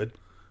so good.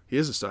 He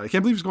is a stud. I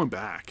can't believe he's going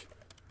back.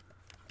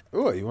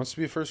 Oh, he wants to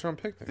be a first-round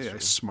pick next year. Yeah,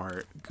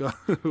 smart.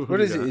 What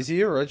is he? Is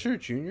he a redshirt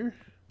junior?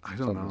 I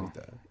don't know. Like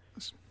that.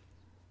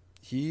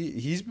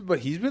 He's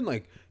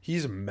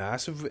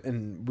massive,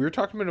 and we were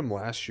talking about him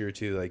last year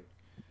too. Like,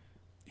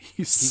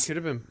 he could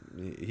have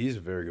been. He's a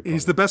very good player.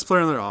 He's the best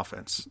player on their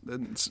offense.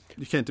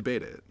 You can't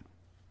debate it.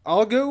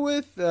 I'll go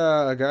with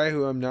a guy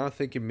who I'm now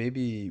thinking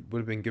maybe would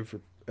have been good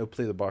for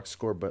outplay the box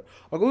score, but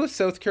I'll go with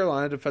South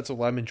Carolina defensive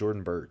lineman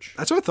Jordan Birch.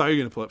 That's what I thought you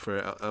were going to put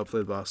for outplay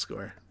the box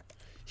score.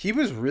 He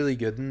was really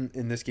good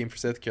in this game for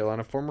South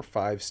Carolina, former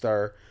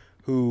 5-star,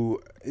 who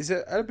is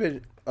at a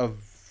bit of,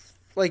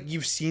 like,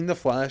 you've seen the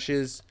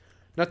flashes.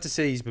 Not to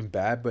say he's been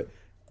bad, but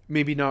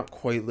maybe not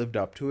quite lived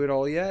up to it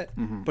all yet.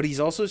 Mm-hmm. But he's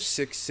also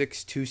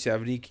 6'6",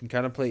 270, can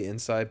kind of play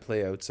inside,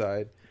 play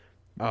outside.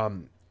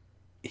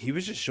 He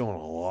was just showing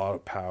a lot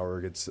of power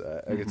against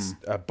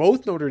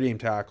both Notre Dame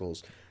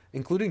tackles,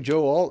 including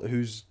Joe Alt,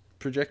 who's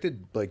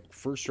projected like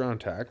first-round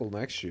tackle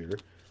next year.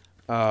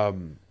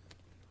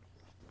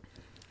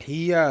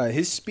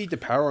 His speed to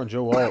power on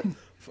Joe Alt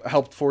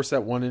helped force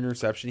that one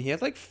interception. He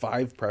had like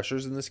 5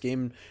 pressures in this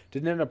game.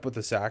 Didn't end up with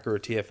a sack or a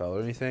TFL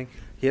or anything.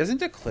 He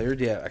hasn't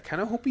declared yet. I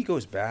kind of hope he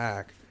goes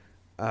back,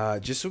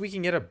 just so we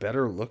can get a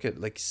better look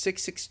at like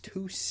 6'6",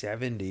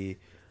 270.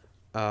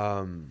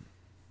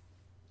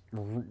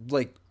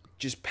 Like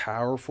just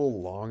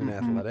powerful, long, and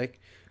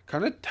athletic.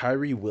 Kind of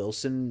Tyree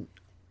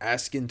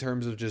Wilson-esque in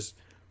terms of just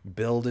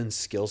build and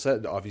skill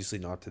set. Obviously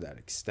not to that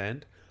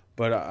extent.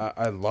 But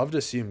I'd love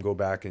to see him go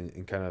back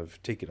and kind of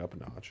take it up a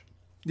notch.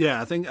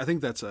 Yeah, I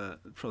think that's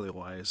probably a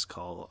wise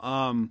call.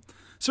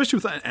 Especially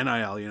with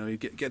NIL, you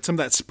get some of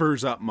that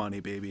spurs up money,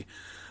 baby.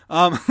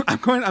 I'm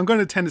going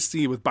to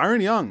Tennessee with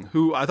Byron Young,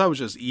 who I thought was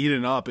just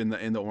eating up in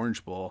the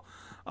Orange Bowl.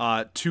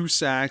 2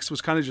 sacks,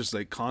 was kind of just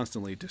like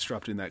constantly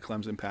disrupting that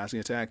Clemson passing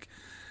attack.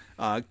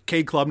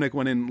 Cade Klubnik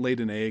went in, laid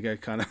an egg. I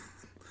kind of,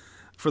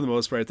 for the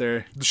most part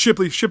there.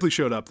 Shipley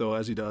showed up though,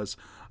 as he does.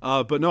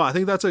 But no, I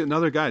think that's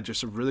another guy.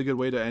 Just a really good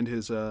way to end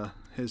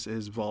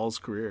his Vols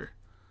career.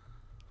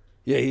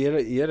 Yeah,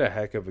 he had a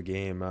heck of a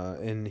game,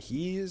 and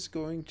he is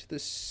going to the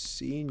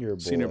Senior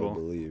Bowl, I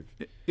believe.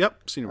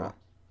 Yep, Senior Bowl.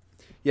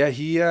 Yeah,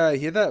 he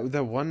had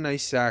that one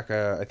nice sack.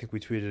 I think we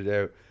tweeted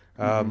it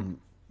out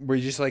where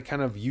he just like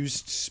kind of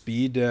used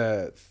speed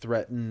to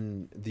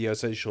threaten the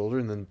outside shoulder,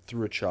 and then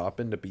threw a chop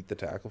in to beat the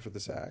tackle for the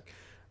sack.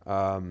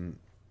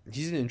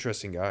 He's an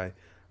interesting guy.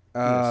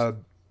 Yes.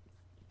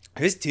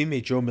 his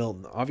teammate Joe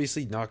Milton,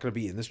 obviously not going to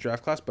be in this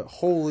draft class, but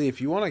holy,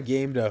 if you want a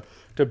game to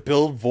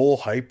build Vol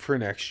hype for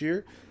next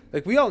year,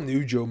 like we all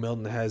knew Joe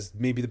Milton has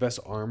maybe the best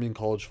arm in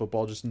college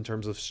football just in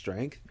terms of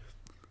strength.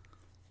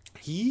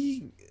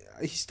 He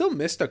still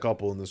missed a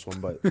couple in this one,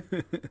 but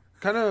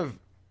kind of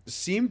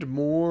seemed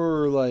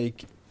more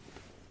like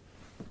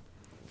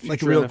a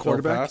real NFL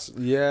quarterback. pass.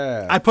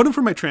 Yeah, I put him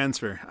for my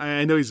transfer.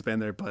 I know he's been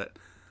there, but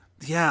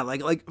yeah,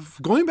 like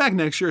going back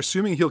next year,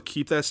 assuming he'll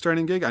keep that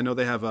starting gig. I know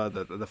they have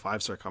the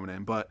 5-star coming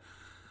in, but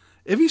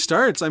if he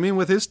starts, I mean,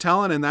 with his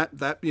talent and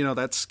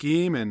that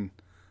scheme and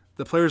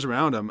the players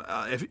around him,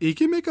 if he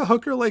can make a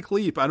hooker like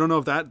leap, I don't know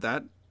if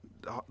that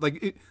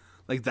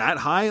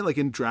high, like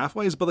in draft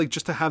wise, but like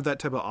just to have that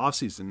type of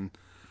offseason,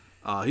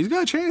 he's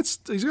got a chance.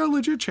 He's got a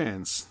legit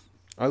chance.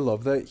 I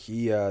love that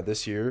he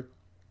this year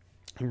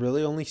he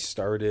really only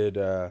started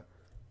two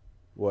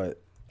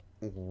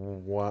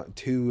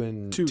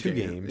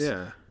games.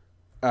 Yeah.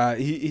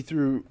 He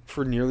threw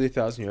for nearly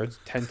 1,000 yards,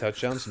 10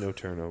 touchdowns, no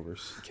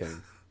turnovers.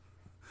 Kidding.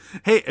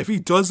 Hey, if he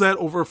does that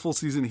over a full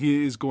season,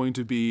 he is going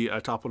to be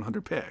a top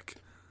 100 pick.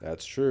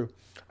 That's true.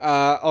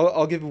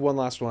 I'll give you one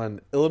last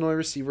one. Illinois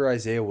receiver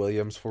Isaiah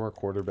Williams, former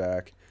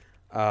quarterback,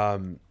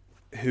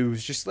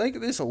 who's just like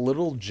this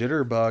little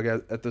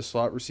jitterbug at the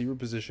slot receiver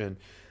position.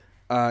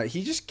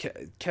 He just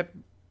kept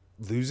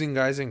losing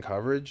guys in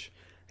coverage.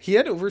 He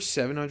had over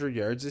 700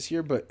 yards this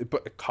year,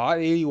 but caught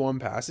 81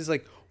 passes,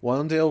 like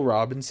Wan'Dale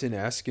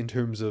Robinson-esque in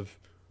terms of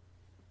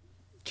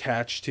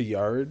catch to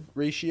yard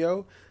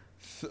ratio.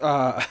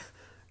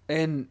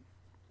 And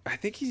I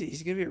think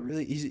he's gonna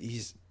be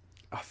he's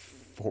a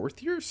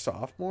 4th-year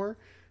sophomore.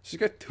 So he's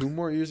got 2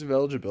 more years of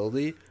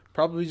eligibility.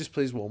 Probably just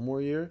plays 1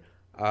 more year.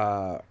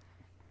 Kind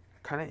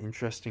of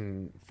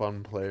interesting,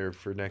 fun player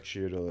for next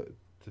year to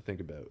think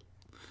about.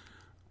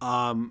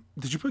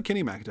 Did you put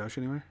Kenny McIntosh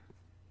anywhere?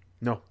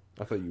 No,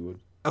 I thought you would.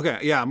 Okay,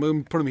 yeah, I'm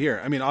going to put him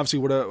here. I mean, obviously,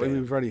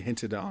 we've already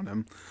hinted on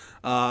him.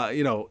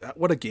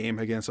 What a game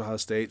against Ohio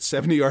State.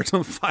 70 yards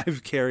on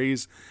 5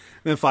 carries,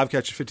 and then 5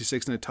 catches,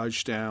 56, and a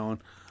touchdown.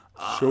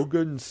 So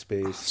good in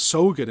space.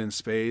 So good in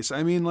space.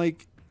 I mean,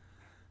 like,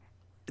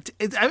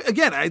 I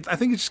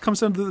think it just comes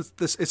down to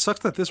this. It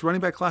sucks that this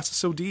running back class is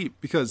so deep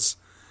because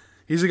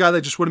he's a guy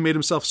that just would have made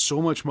himself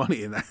so much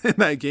money in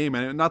that game.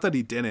 And not that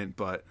he didn't,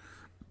 but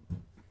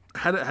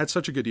had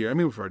such a good year. I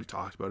mean, we've already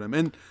talked about him.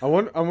 And I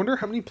wonder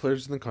how many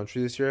players in the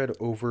country this year had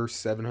over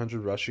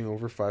 700 rushing,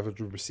 over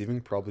 500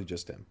 receiving. Probably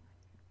just him.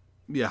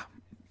 Yeah,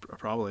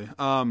 probably.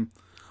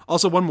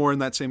 Also, one more in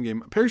that same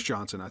game. Paris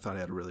Johnson, I thought,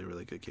 had a really,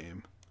 really good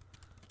game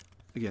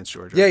against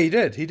Georgia. Yeah, he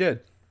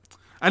did.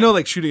 I know,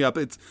 like, shooting up.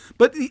 It's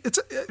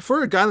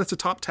for a guy that's a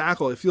top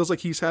tackle, it feels like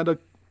he's had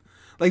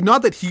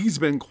not that he's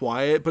been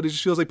quiet, but it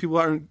just feels like people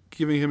aren't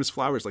giving him his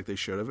flowers like they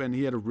should have. And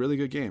he had a really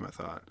good game, I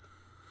thought.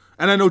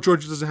 And I know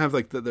Georgia doesn't have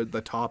like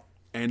the top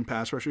end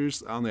pass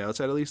rushers on the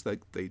outside, at least, like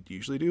they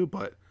usually do,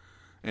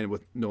 and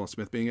with Nolan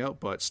Smith being out,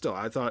 but still,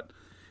 I thought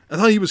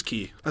he was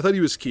key.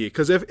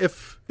 Because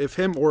if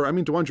him or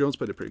DeJuan Jones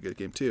played a pretty good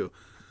game too.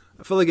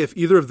 I feel like if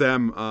either of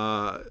them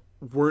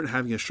weren't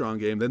having a strong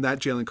game, then that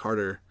Jalen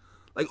Carter,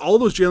 like all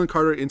those Jalen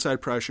Carter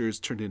inside pressures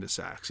turned into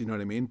sacks. You know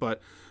what I mean?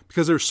 But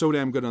because they were so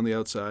damn good on the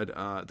outside,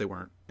 they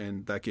weren't,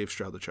 and that gave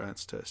Stroud the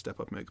chance to step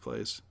up and make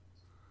plays.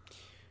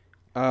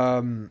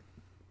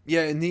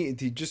 Yeah, and the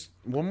just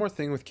one more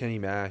thing with Kenny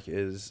Mack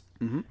is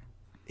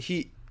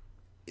he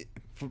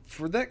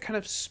for that kind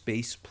of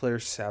space player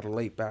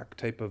satellite back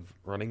type of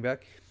running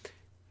back.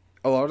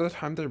 A lot of the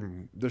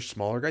time they're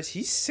smaller guys.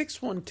 He's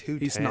 6'1", 210.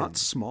 He's not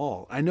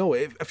small. I know.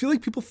 I feel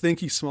like people think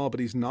he's small, but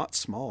he's not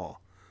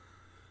small.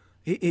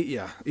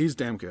 He's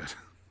damn good.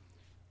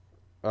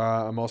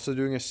 I'm also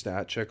doing a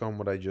stat check on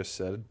what I just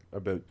said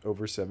about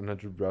over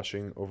 700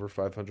 rushing, over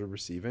 500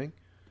 receiving.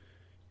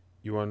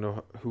 You want to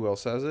know who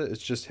else has it?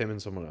 It's just him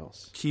and someone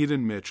else.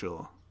 Keaton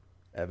Mitchell.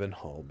 Evan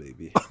Hall,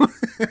 baby.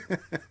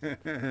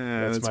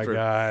 That's my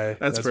guy.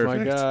 That's my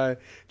guy.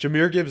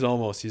 Jahmyr Gibbs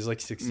almost. He's like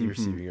 60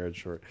 receiving yards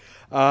short.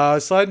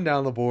 Sliding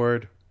down the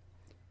board.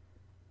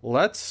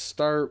 Let's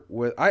start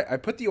with... I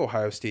put the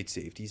Ohio State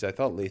safeties. I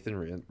thought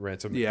Lathan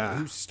Ransom,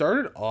 who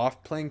started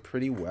off playing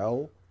pretty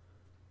well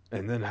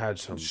and then had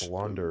some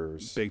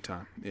blunders. Big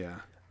time,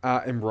 yeah.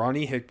 And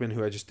Ronnie Hickman,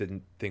 who I just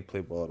didn't think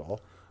played well at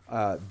all.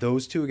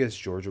 Those two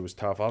against Georgia was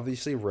tough.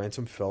 Obviously,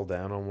 Ransom fell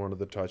down on one of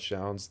the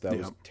touchdowns. That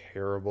was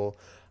terrible.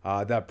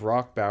 That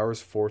Brock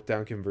Bowers 4th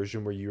down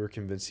conversion where you were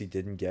convinced he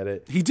didn't get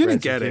it. He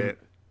didn't get it.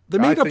 They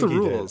made up the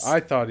rules. I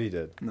thought he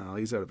did. No,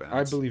 he's out of bounds.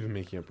 I believe in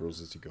making up rules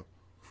as you go.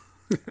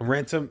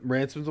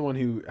 Ransom's the one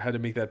who had to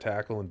make that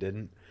tackle and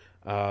didn't.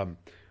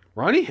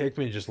 Ronnie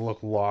Hickman just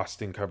looked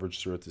lost in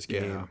coverage throughout this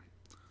game. Yeah.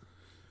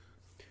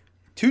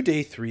 2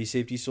 day 3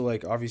 safety, so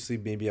like obviously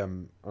maybe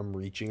I'm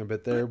reaching a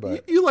bit there,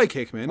 but you like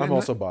Hickman. I'm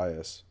also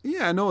biased.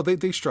 Yeah, no,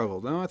 they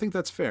struggled. No, I think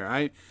that's fair.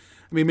 I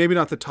mean, maybe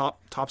not the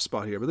top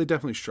spot here, but they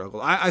definitely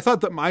struggled. I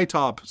thought that my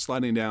top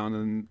sliding down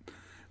and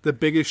the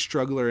biggest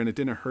struggler, and it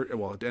didn't hurt.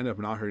 Well, it ended up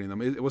not hurting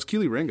them. It was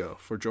Keely Ringo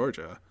for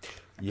Georgia.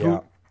 Yeah,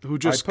 who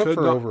just I put could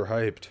for not,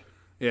 overhyped.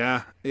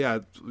 Yeah,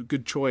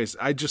 good choice.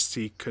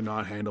 He could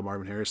not handle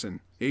Marvin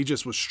Harrison. He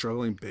just was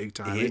struggling big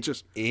time.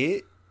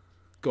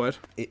 Go ahead.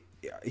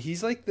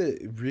 He's like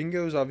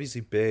Ringo's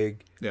obviously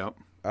big. Yeah.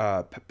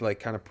 Like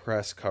kind of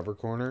press cover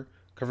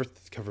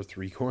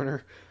three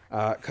corner.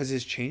 Because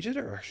his change of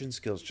direction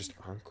skills just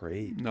aren't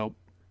great. Nope.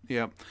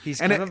 Yeah. He's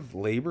kind of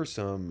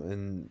laborsome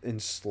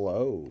and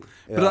slow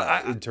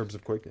in terms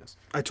of quickness.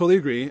 I totally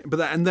agree. But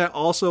that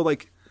also,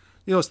 like,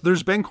 you know,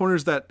 there's been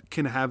corners that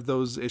can have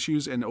those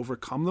issues and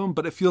overcome them,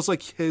 but it feels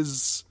like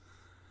his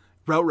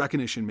route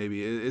recognition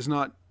maybe is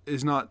not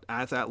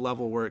at that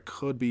level where it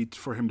could be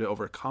for him to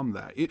overcome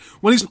that.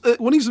 When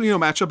he's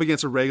matched up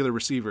against a regular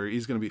receiver,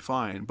 he's going to be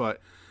fine. But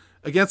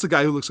against a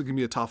guy who looks like he can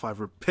be a top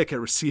 5 pick at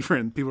receiver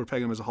and people are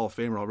pegging him as a Hall of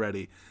Famer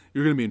already,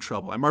 you're going to be in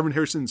trouble. And Marvin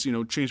Harrison's,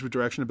 change of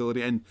direction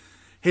ability and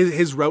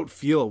his route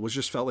feel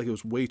felt like it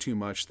was way too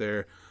much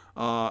there.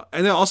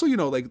 And then also,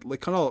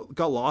 like kind of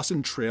got lost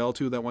in trail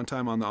too that one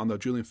time on the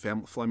Julian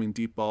Fleming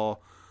deep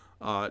ball.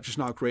 Just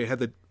not great. Had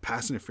the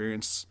pass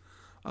interference.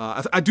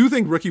 I do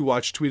think Rookie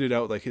Watch tweeted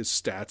out like his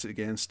stats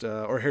against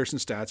or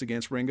Harrison's stats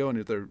against Ringo,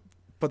 and they're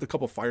put a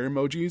couple fire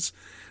emojis.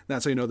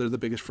 That's how you know they're the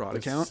biggest fraud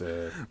account.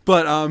 Sick.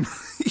 But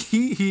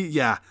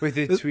yeah. Wait,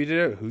 they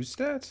tweeted out whose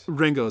stats?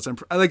 Ringo's.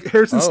 I like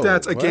Harrison's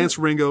stats against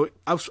Ringo.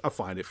 I'll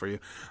find it for you.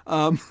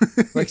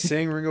 Like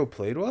saying Ringo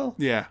played well?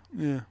 Yeah.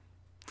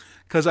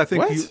 Because I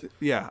think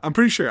I'm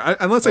pretty sure.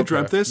 Unless I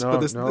dreamt this, but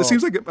this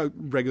seems like a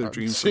regular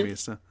dream for me.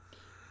 So.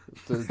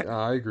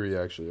 I agree,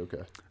 actually.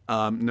 Okay.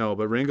 No,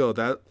 but Ringo,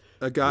 that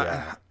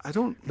guy, I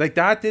don't like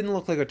that. Didn't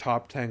look like a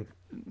top 10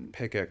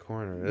 pick at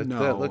corner.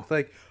 That looked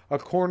like a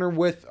corner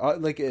with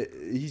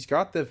he's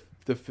got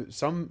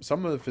some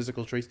of the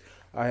physical traits.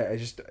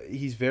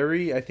 He's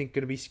very, I think,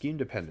 going to be scheme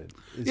dependent.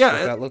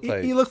 That looked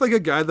like. He looked like a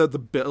guy that the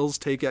Bills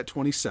take at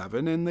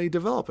 27 and they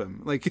develop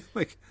him. Like.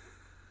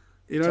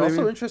 It's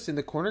also interesting.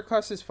 The corner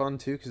class is fun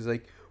too, because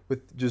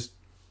with just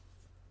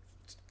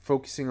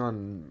focusing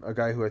on a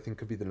guy who I think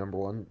could be the number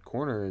 1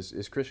 corner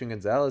is Christian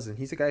Gonzalez, and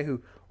he's a guy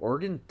who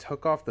Oregon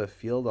took off the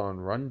field on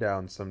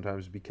rundowns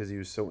sometimes because he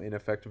was so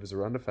ineffective as a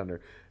run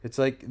defender. It's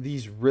like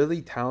these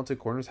really talented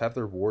corners have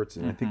their warts,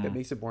 and I think that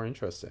makes it more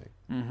interesting.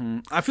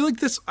 Mm-hmm. I feel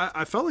like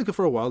I felt like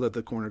for a while that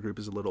the corner group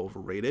is a little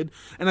overrated,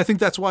 and I think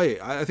that's why.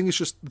 I think it's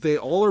just they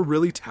all are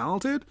really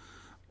talented,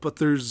 but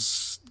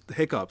there's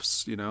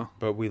hiccups,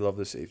 But we love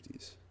the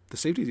safeties. The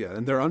safeties, yeah,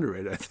 and they're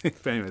underrated, I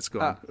think. Anyways, go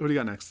on. What do you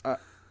got next?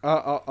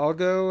 I'll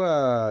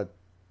go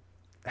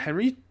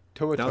Henry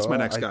To'oTo'o. That was my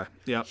next guy.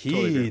 Yeah, he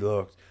totally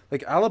looked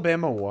like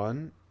Alabama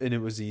won, and it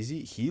was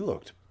easy. He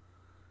looked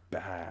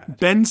bad.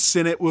 Ben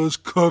Sinnott was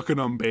cooking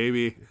them,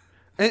 baby.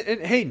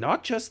 And hey,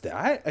 not just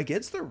that.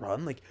 Against the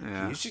run, he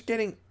was just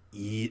getting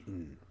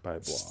eaten by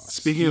blocks.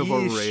 Speaking of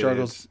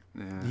overrated,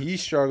 he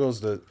struggles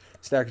to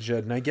stack a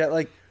shed, and I get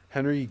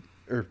Henry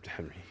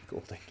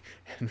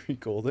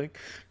Golding,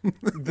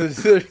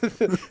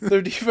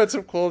 their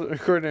defensive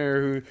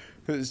coordinator,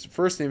 whose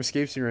first name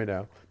escapes me right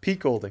now, Pete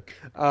Golding.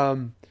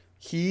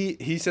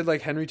 He said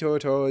Henry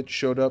To'oTo'o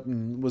showed up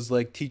and was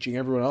teaching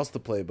everyone else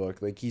the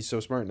playbook. He's so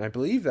smart, and I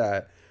believe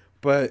that.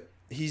 But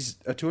he's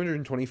a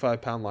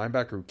 225-pound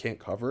linebacker who can't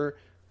cover.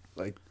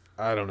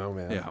 I don't know,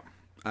 man. Yeah,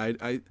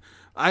 I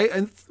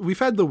we've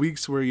had the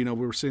weeks where we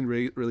were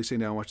really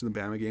sitting down watching the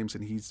Bama games,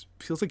 and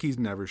feels like he's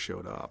never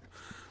showed up.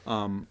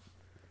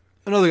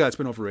 Another guy that's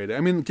been overrated. I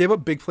mean, gave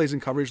up big plays in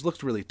coverage,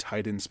 looked really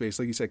tight in space.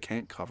 Like you said,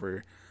 can't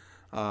cover.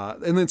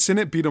 And then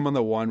Sinnott beat him on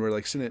the one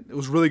where Sinnott, it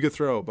was a really good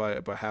throw by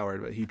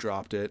Howard, but he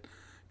dropped it.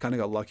 Kind of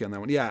got lucky on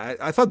that one. Yeah,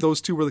 I thought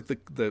those two were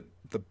the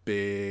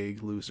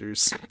big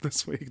losers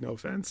this week. No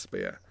offense, but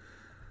yeah.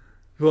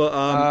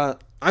 Well,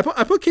 I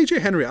put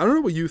KJ Henry. I don't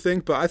know what you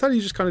think, but I thought he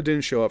just kind of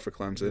didn't show up for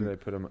Clemson. I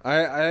put him.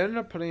 I ended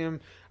up putting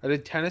him. I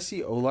did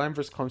Tennessee O-line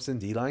versus Clemson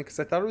D-line because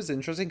I thought it was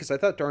interesting because I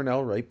thought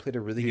Darnell Wright played a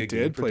really good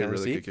game for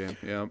Tennessee. He did play a really good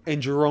game, yeah.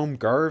 And Jerome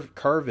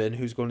Carvin,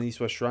 who's going to the East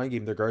West Shrine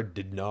game, their guard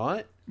did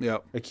not. Yeah.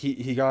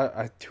 He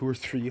got 2 or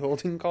 3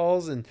 holding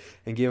calls and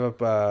gave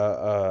up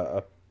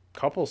a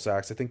couple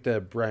sacks. I think to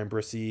Brian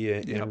Brissy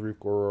and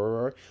Rook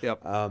Aurora.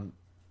 Yep.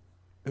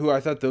 Who I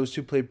thought those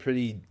two played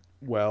pretty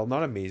well.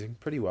 Not amazing,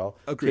 pretty well.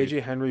 Agreed.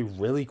 KJ Henry,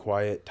 really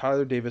quiet.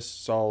 Tyler Davis,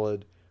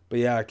 solid. But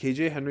yeah,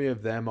 KJ Henry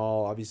of them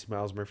all, obviously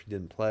Miles Murphy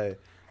didn't play.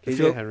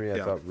 KJ Henry, I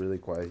thought, really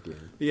quiet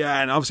game.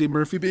 Yeah, and obviously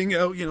Murphy being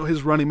out,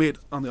 his running mate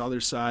on the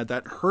other side,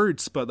 that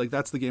hurts, but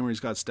that's the game where he's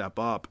got to step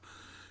up.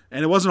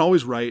 And it wasn't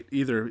always right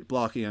either,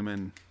 blocking him.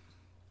 And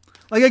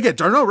I get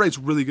Darnell Wright's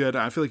really good.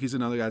 I feel like he's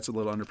another guy that's a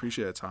little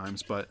underappreciated at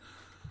times. But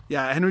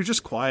yeah, Henry's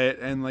just quiet.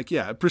 And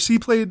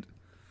Brissy played,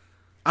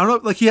 I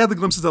don't know, he had the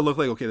glimpses that looked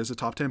like, okay, there's a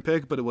top 10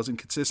 pick, but it wasn't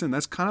consistent.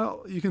 That's kind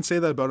of, you can say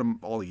that about him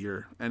all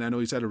year. And I know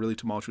he's had a really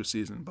tumultuous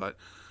season. But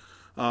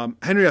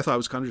Henry, I thought,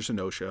 was kind of just a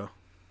no-show.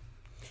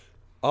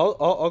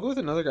 I'll go with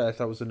another guy I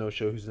thought was a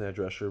no-show who's an edge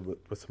rusher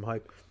with some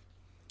hype.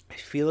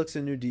 Felix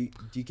DK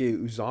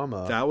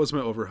Uzama. That was my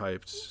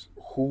overhyped.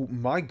 Who,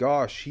 my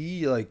gosh,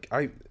 he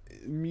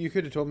you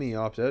could have told me he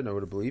opted out and I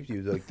would have believed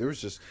you. There was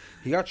just,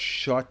 he got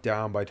shut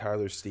down by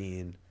Tyler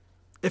Steen.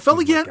 It felt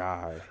like he had,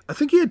 I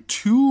think he had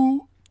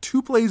two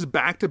 2 plays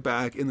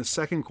back-to-back in the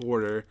second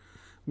quarter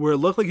where it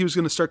looked like he was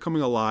going to start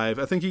coming alive.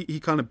 I think he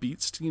kind of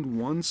beat Steen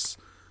once,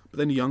 but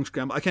then Young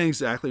scrambled. I can't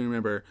exactly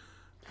remember.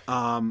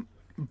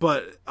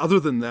 But other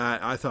than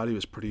that, I thought he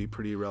was pretty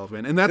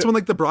irrelevant. And that's when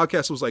like the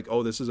broadcast was like,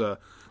 oh, this is a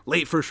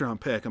late first-round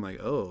pick. I'm like,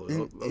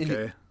 oh,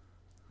 okay.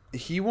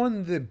 He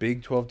won the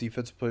Big 12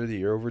 Defensive Player of the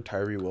Year over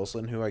Tyree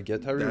Wilson, who I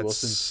get Tyree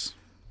Wilson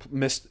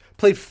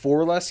played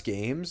 4 less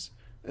games.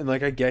 And,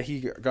 like, I get he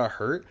got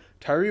hurt.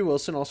 Tyree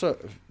Wilson also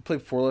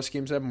played 4 less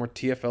games, had more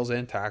TFLs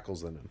and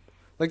tackles than him.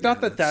 Like,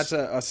 not that that's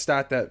a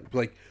stat that,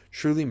 like,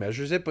 truly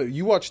measures it, but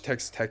you watch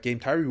Texas Tech game,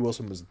 Tyree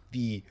Wilson was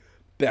the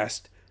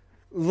best.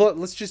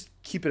 Let's just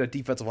keep it a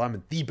defensive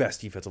lineman, the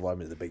best defensive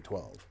lineman in the Big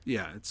 12.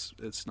 Yeah,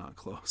 it's not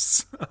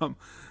close.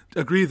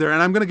 Agree there.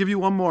 And I'm going to give you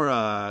one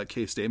more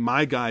K-State.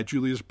 My guy,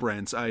 Julius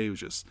Brents,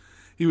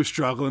 he was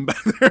struggling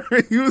back there.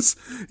 He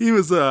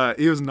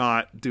was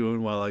not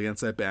doing well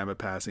against that Bama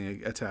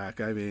passing attack.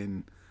 I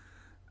mean,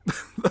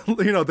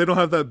 they don't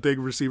have that big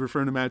receiver for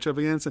him to match up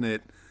against, and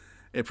it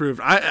proved.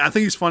 I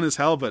think he's fun as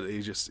hell, but he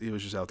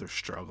was just out there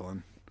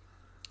struggling.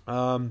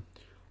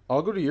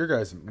 I'll go to your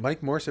guys,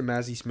 Mike Morris and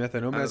Mazzie Smith. I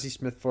know Mazzie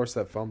Smith forced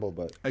that fumble,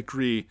 but I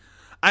agree.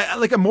 I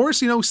like Morris.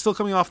 Still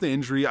coming off the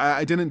injury.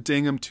 I didn't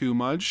ding him too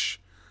much.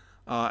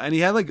 And he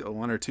had like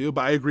 1 or 2,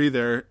 but I agree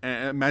there.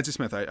 And Mazzie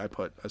Smith, I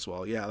put as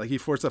well. Yeah, like he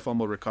forced that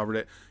fumble, recovered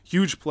it.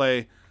 Huge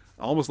play,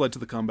 almost led to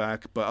the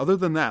comeback. But other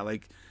than that,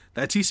 like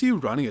that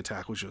TCU running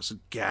attack was just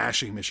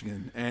gashing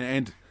Michigan.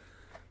 And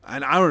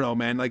I don't know,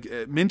 man. Like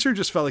Minter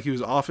just felt like he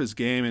was off his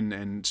game,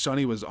 and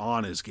Sonny was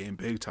on his game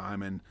big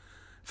time. And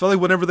felt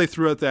like whenever they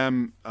threw at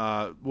them,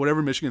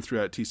 whatever Michigan threw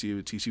at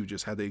TCU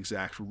just had the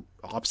exact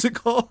opposite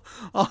call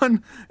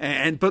on.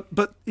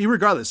 But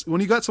regardless,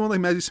 when you got someone like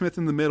Mazzie Smith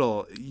in the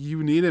middle,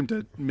 you need him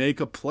to make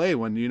a play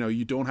when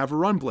you don't have a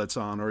run blitz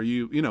on, or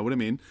you know what I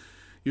mean.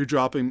 You're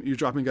dropping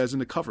guys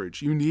into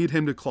coverage. You need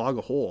him to clog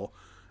a hole,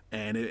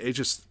 and it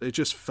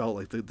just felt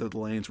like the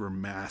lanes were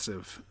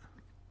massive.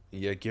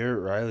 Yeah,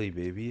 Garrett Riley,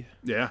 baby.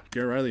 Yeah,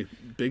 Garrett Riley,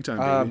 big time,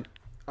 baby.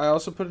 I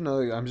also put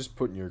another. I'm just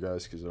putting your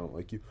guys because I don't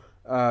like you.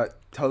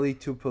 Tully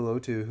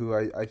Tupelotu, who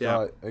I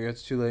thought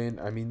against Tulane.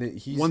 I mean,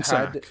 he's one had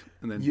sack,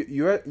 and then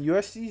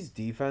USC's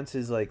defense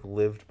is like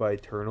lived by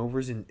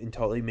turnovers and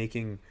Tully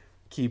making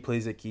key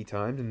plays at key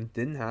times, and it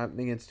didn't happen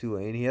against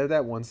Tulane. He had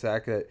that 1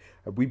 sack that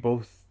we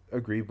both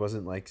agreed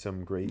wasn't like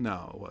some great.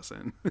 No, it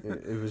wasn't.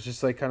 it was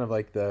just like kind of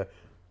like the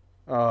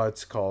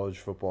it's college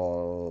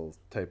football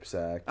type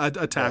sack.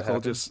 A tackle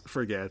just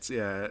forgets,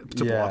 to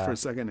block for a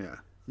second,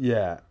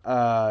 Yeah.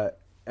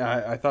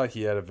 I thought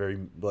he had a very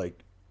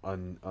like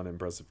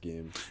unimpressive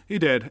game. He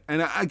did,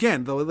 and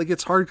again though, like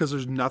it's hard because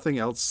there's nothing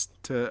else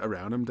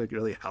around him to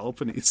really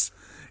help, and he's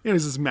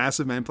this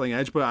massive man playing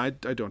edge. But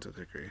I don't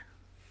disagree.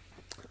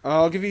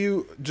 I'll give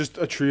you just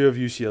a trio of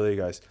UCLA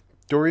guys: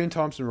 Dorian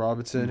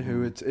Thompson-Robinson,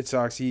 who it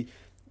sucks. 2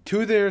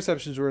 of the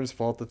interceptions were his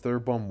fault. The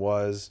third one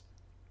was,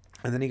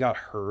 and then he got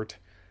hurt,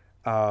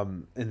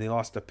 and they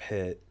lost to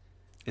Pitt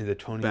in the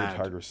Tony the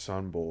Tiger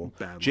Sun Bowl.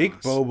 Jake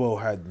loss. Bobo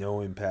had no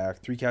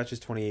impact. 3 catches,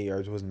 28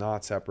 yards, was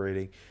not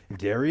separating.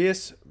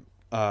 Darius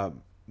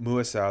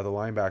Muasa, the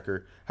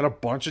linebacker, had a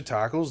bunch of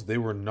tackles. They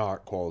were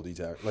not quality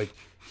tackles. Like,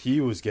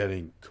 he was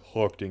getting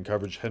cooked in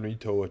coverage, Henry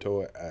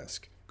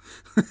To'oTo'o-esque.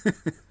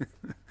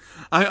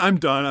 I'm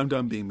done. I'm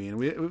done being mean.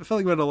 We felt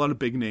like we had a lot of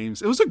big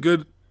names. It was a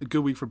good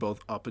week for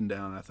both up and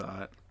down, I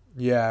thought.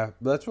 Yeah,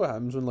 that's what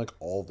happens when, like,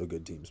 all the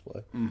good teams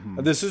play.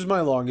 Mm-hmm. This is my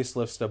longest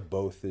list of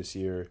both this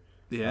year.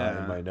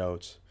 In my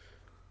notes.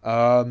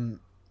 Out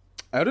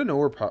of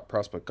nowhere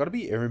prospect, got to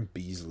be Aaron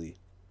Beasley,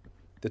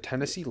 the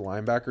Tennessee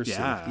linebacker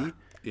safety,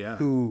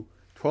 who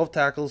 12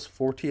 tackles,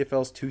 4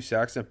 TFLs, 2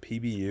 sacks, and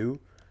PBU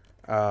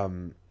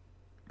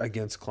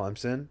against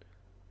Clemson.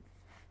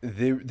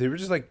 They were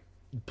just like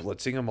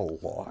blitzing him a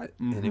lot,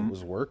 and it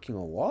was working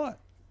a lot.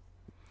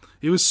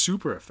 He was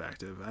super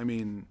effective. I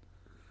mean,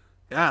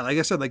 yeah, like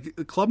I said, like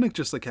Klubnik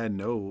just like had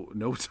no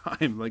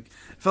time. Like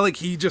felt like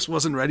he just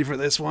wasn't ready for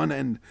this one.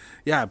 And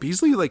yeah,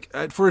 Beasley, like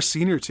for a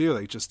senior too,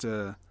 like just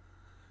to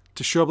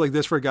show up like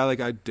this for a guy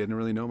like I didn't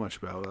really know much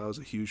about, that was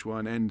a huge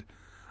one. And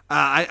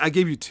I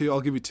gave you 2.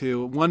 I'll give you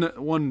 2. One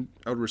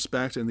out of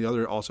respect, and the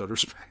other also out of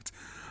respect.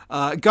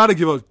 Got to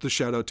give out the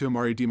shout out to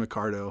Amari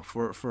DiMaccardo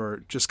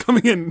for just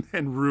coming in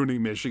and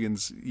ruining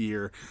Michigan's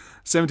year.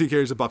 17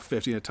 carries,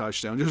 $150 and a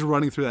touchdown, just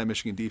running through that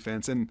Michigan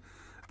defense. And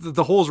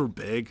the holes were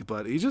big,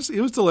 but he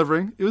was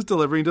delivering. He was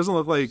delivering. He doesn't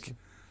look like,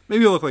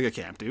 maybe he'll look like a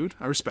camp dude.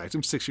 I respect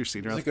him. 6-year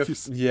senior. Like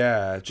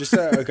just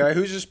a guy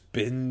who's just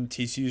been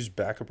TCU's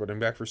backup running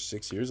back for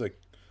 6 years. Like,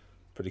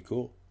 pretty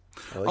cool.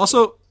 Like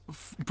also,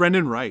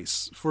 Brendan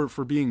Rice for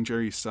being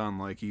Jerry's son.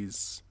 Like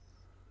he's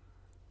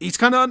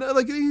kind of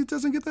like he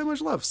doesn't get that much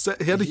love.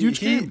 He had a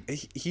huge game.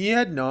 He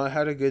had not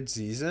had a good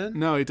season.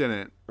 No, he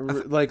didn't.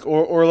 Like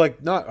or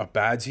like not a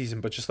bad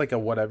season, but just like a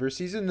whatever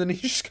season. Then he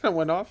just kind of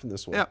went off in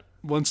this one. Yeah,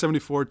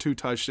 174, 2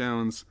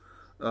 touchdowns.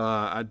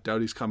 I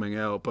doubt he's coming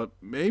out, but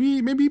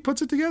maybe he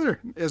puts it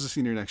together as a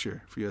senior next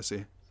year for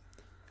USC.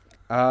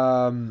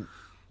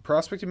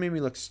 Prospect made me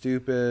look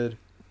stupid.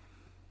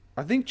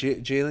 I think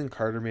Jalen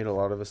Carter made a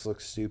lot of us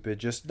look stupid.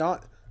 Just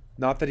not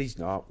that he's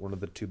not one of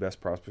the two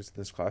best prospects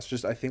in this class.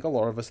 Just I think a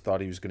lot of us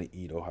thought he was going to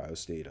eat Ohio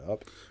State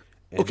up.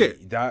 And Okay.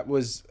 that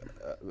was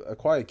a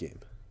quiet game.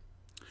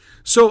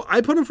 So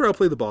I put him for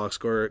outplay the box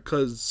score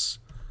because,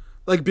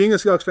 like, being a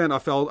Seahawks fan,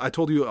 I've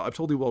told you while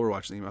we were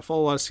watching the game, I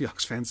follow a lot of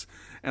Seahawks fans,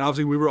 and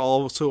obviously we were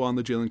also on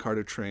the Jalen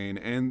Carter train,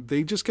 and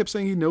they just kept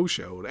saying he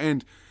no-showed.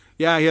 And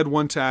yeah, he had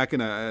one tack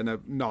and a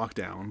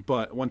knockdown,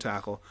 but one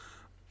tackle.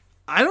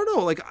 I don't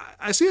know. Like,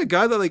 I see a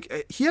guy that,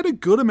 like, he had a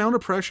good amount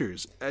of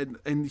pressures, and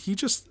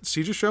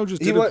CJ Stroud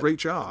just did a great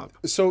job.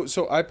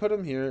 So I put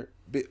him here.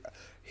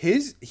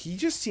 He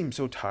just seemed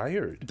so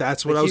tired.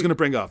 That's what I was going to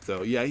bring up,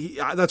 though.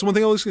 Yeah, that's one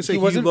thing I was going to say. He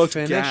wasn't looked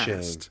finishing.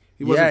 Gassed.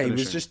 He wasn't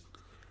finishing.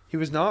 He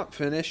was not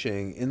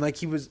finishing, and like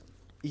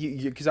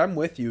because I'm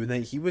with you,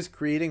 and he was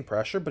creating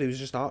pressure, but he was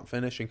just not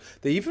finishing.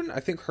 I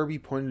think Herbie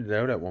pointed it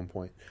out at one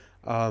point.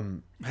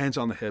 Hands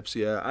on the hips,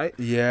 yeah.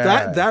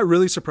 Yeah. That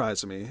really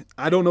surprised me.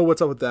 I don't know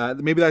what's up with that.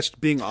 Maybe that's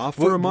being off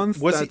for a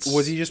month.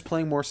 Was he just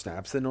playing more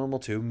snaps than normal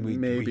too?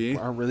 Maybe. We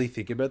aren't really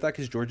thinking about that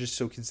because George is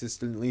so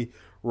consistently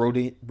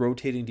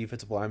rotating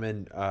defensive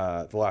linemen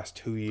the last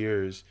 2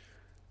 years,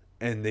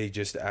 and they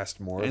just asked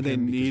more. And of they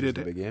him needed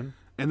the big game.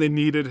 And they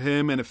needed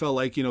him, and it felt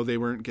like they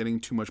weren't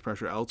getting too much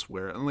pressure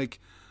elsewhere. And like,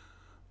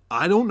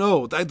 I don't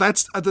know.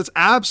 That's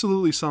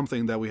absolutely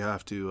something that we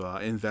have to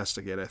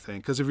investigate, I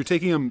think. Because if you're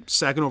taking him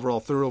second overall,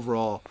 third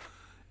overall,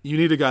 you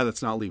need a guy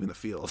that's not leaving the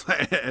field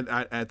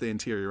at the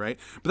interior, right?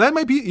 But that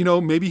might be,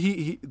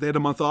 maybe they had a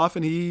month off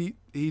and he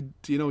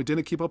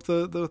didn't keep up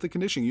the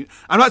conditioning.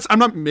 I'm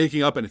not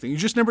making up anything. You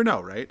just never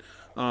know, right?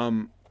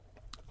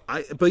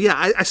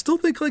 I still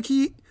think like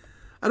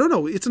I don't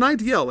know. It's an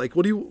ideal. Like,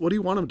 what do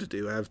you want him to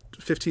do? Have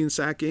 15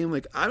 sack game?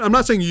 Like, I'm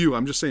not saying you.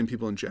 I'm just saying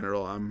people in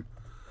general.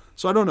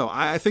 So I don't know.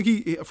 I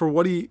think for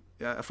what he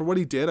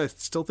did, I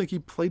still think he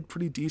played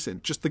pretty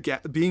decent. Just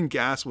being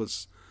gas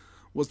was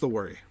the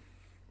worry.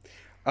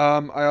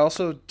 I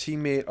also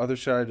teammate other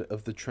side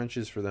of the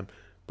trenches for them.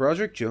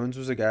 Broderick Jones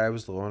was a guy I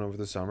was low on over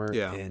the summer,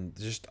 and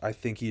I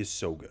think he is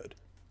so good.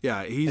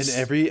 Yeah, and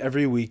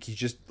every week he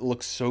just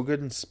looks so good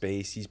in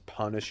space. He's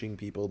punishing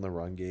people in the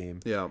run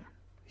game. Yeah.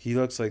 He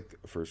looks like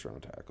a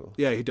first-round tackle.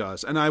 Yeah, he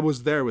does. And I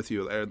was there with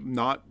you there,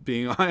 not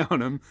being high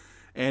on him.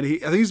 And I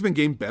think he's been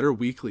getting better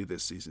weekly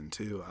this season,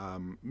 too.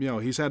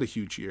 He's had a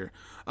huge year.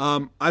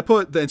 I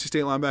put the NC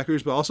State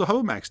linebackers, but also how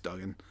about Max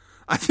Duggan?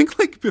 I think,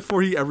 like,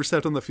 before he ever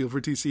stepped on the field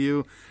for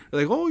TCU,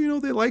 they're like, oh,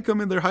 they like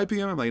him and they're hyping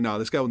him. I'm like, no,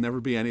 this guy will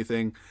never be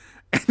anything.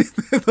 And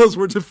those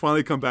words have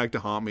finally come back to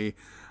haunt me,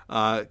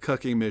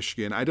 cucking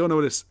Michigan. I don't know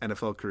what his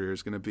NFL career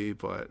is going to be,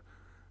 but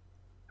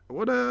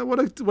what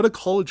a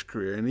college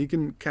career, and he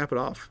can cap it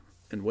off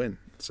and win.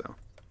 So,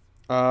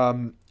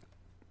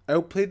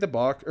 outplayed the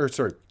box, or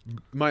sorry,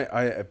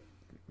 I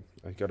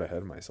got ahead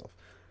of myself.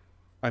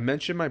 I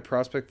mentioned my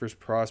prospect versus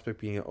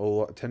prospect being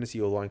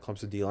Tennessee O-line,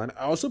 Clemson D-line.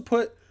 I also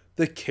put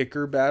the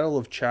kicker battle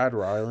of Chad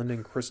Ryland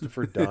and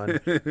Christopher Dunn,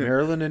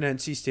 Maryland and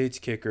NC State's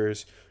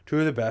kickers, two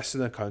of the best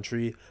in the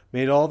country,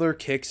 made all their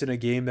kicks in a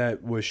game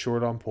that was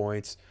short on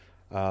points.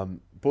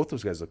 Both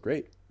those guys look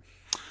great.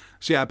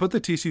 So yeah, I put the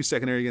TCU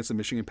secondary against the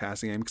Michigan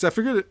passing game because I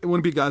figured it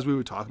wouldn't be guys we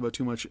would talk about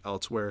too much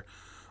elsewhere.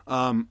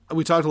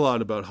 We talked a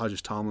lot about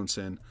Hodges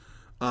Tomlinson.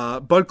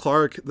 Bud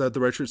Clark, the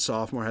redshirt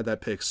sophomore, had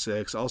that pick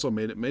six. Also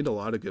made a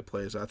lot of good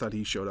plays. I thought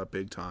he showed up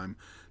big time.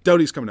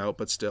 Doughty's coming out,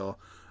 but still.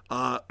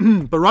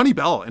 But Ronnie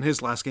Bell in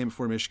his last game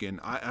before Michigan,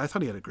 I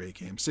thought he had a great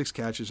game. 6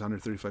 catches,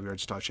 135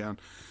 yards, touchdown.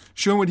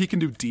 Showing what he can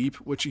do deep,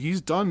 which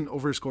he's done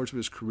over his course of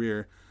his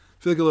career.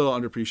 I feel like a little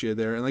underappreciated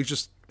there. And like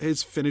just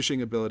his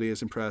finishing ability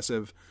is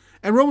impressive.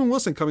 And Roman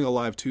Wilson coming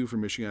alive too for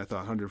Michigan, I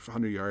thought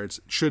 100 yards.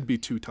 Should be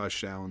 2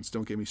 touchdowns.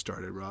 Don't get me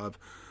started, Rob.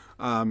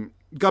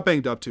 Got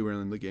banged up too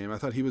early in the game. I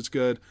thought he was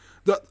good.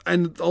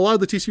 And a lot of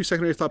the TCU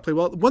secondary I thought played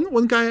well.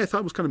 One guy I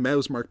thought was kind of mad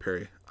was Mark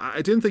Perry.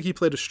 I didn't think he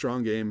played a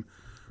strong game.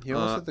 He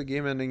almost had the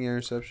game-ending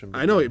interception.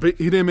 I know, but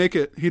he didn't make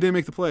it. He didn't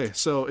make the play.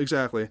 So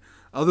exactly.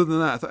 Other than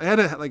that,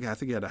 I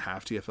think he had a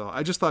half TFL.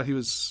 I just thought he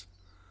was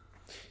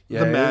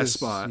the mad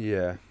spot.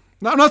 Yeah.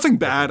 No, I'm not saying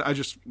bad. I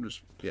just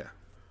yeah.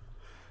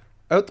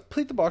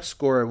 Outplayed the box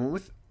score. I went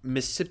with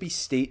Mississippi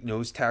State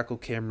nose tackle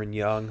Cameron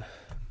Young,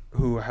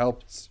 who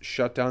helped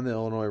shut down the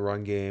Illinois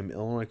run game.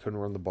 Illinois couldn't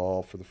run the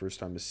ball for the first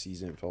time this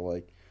season, it felt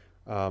like.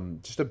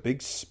 Just a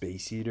big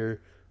space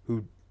eater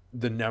who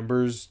the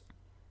numbers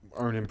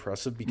aren't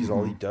impressive because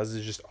all he does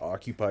is just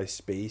occupy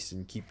space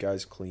and keep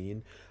guys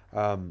clean.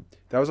 That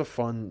was a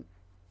fun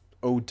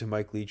ode to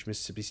Mike Leach,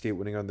 Mississippi State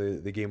winning on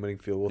the game-winning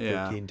field goal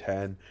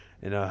 13-10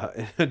 in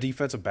a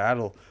defensive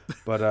battle.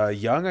 But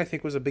Young, I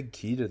think, was a big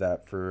key to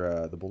that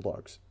for the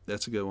Bulldogs.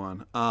 That's a good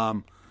one.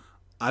 I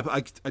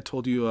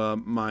told you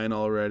mine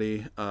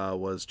already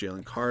was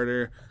Jalen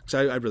Carter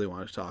because I really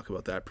wanted to talk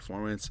about that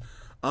performance.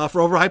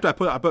 For overhyped,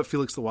 I put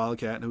Felix the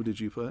Wildcat. Who did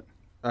you put?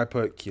 I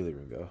put Keely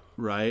Ringo.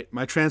 Right.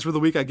 My transfer of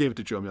the week, I gave it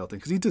to Joe Milton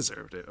because he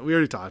deserved it. We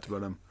already talked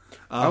about him.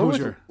 Who's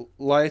your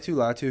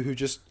Latu, who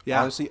just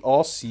honestly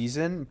all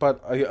season,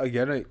 but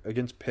again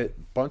against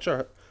Pitt, bunch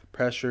of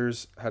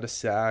pressures, had a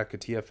sack, a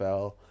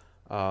TFL.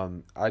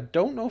 I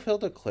don't know if he'll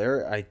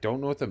declare. I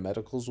don't know what the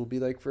medicals will be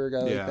like for a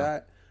guy like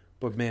that.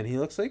 But man, he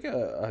looks like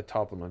a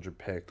top 100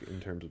 pick in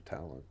terms of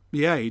talent.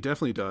 Yeah, he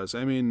definitely does.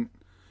 I mean,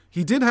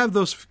 he did have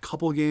those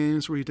couple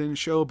games where he didn't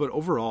show, but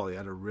overall, he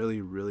had a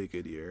really, really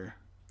good year.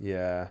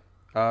 Yeah.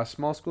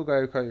 Small school guy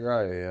who caught your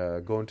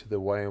eye, going to the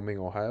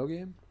Wyoming-Ohio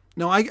game?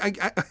 No, I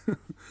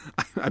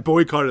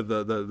boycotted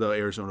the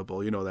Arizona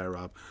Bowl. You know that,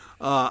 Rob.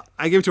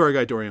 I gave it to our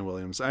guy, Dorian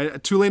Williams.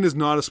 Tulane is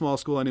not a small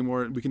school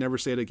anymore. We can never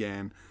say it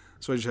again.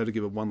 So I just had to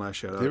give it one last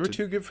shout out. They were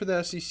too good for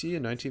the SEC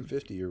in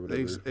 1950 or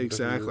whatever.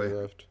 Exactly.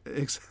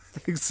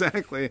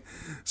 Exactly.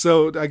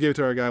 So I gave it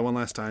to our guy one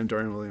last time,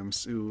 Dorian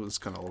Williams, who was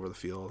kind of all over the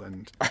field.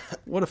 And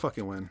what a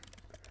fucking win.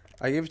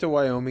 I gave it to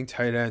Wyoming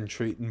tight end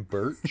Trayton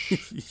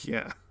Birch.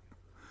 Yeah.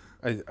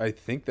 I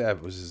think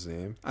that was his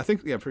name.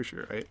 Pretty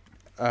sure, right?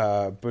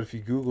 But if you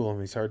Google him,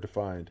 he's hard to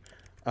find.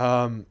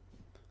 I'm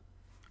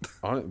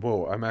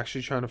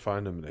actually trying to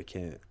find him and I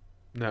can't.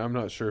 Now I'm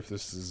not sure if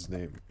this is his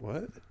name.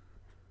 What?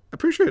 I'm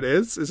pretty sure it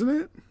is, isn't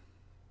it?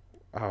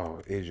 Oh,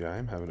 AJ,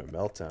 I'm having a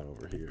meltdown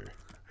over here.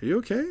 Are you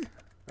okay?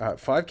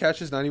 5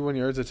 catches, 91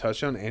 yards, a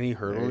touchdown, and he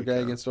hurdled a guy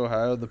against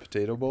Ohio in the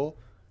Potato Bowl.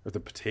 Or the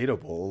Potato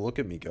Bowl. Look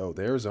at me go.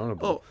 The Arizona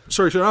Bowl. Oh,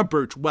 sorry, not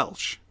Birch.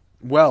 Welsh.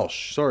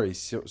 Sorry.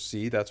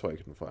 See, that's why I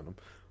couldn't find him.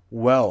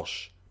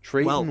 Welsh.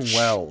 Trayton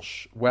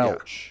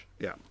Welsh.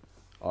 Yeah.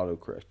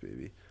 Autocorrect,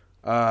 baby.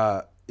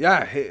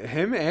 Yeah,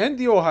 him and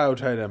the Ohio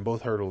tight end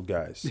both hurdled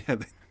guys. Yeah,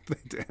 they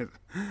did.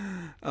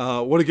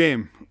 What a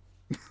game.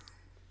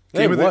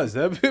 It was.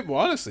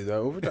 Honestly, the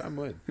overtime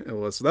win. It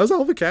was. That was a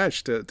hell of a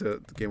catch to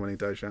the game-winning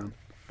touchdown.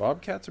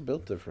 Bobcats are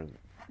built different.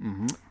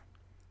 Mm-hmm.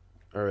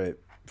 All right.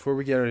 Before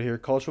we get out of here,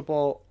 college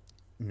football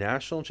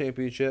national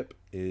championship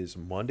is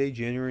Monday,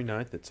 January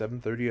 9th at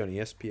 7:30 on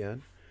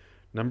ESPN.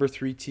 Number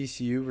 3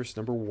 TCU versus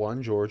number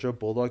 1 Georgia.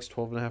 Bulldogs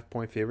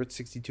 12.5-point favorite,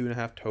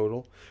 62.5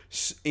 total.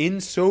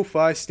 In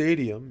SoFi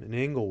Stadium in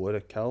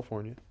Inglewood,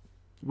 California.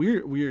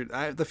 Weird.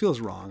 That feels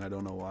wrong. I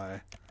don't know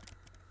why.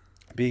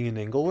 Being in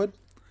Inglewood?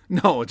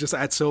 No, just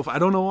at SoFi. I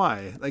don't know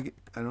why.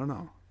 I don't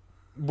know.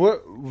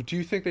 What do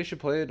you think they should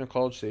play it in a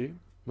college stadium?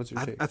 What's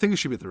your take? I think it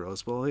should be at the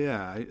Rose Bowl.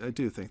 Yeah, I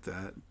do think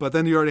that. But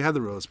then you already had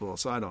the Rose Bowl,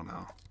 so I don't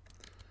know.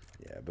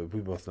 Yeah, but we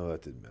both know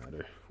that didn't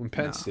matter. When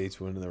Penn State's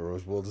winning the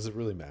Rose Bowl, does it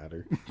really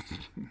matter?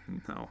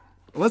 No.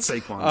 Let's say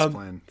Saquon's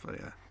playing, but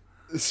yeah.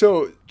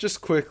 So, just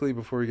quickly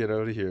before we get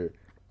out of here,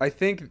 I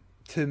think,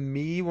 to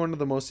me, one of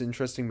the most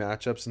interesting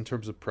matchups in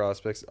terms of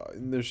prospects,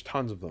 and there's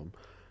tons of them,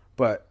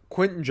 but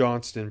Quentin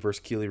Johnston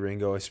versus Keely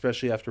Ringo,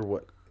 especially after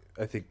what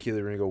I think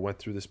Keely Ringo went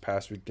through this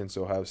past week against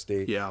Ohio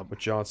State. Yeah. What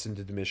Johnston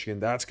did to Michigan.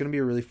 That's going to be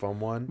a really fun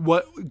one.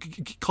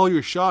 Call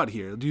your shot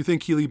here. Do you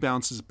think Keely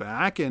bounces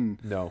back?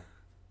 No.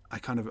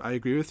 I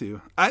agree with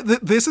you.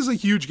 This is a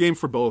huge game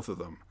for both of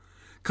them.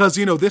 Because,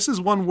 this is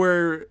one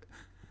where,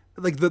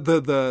 like,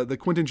 the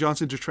Quentin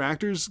Johnston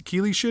detractors,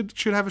 Keely should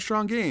have a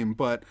strong game.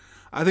 But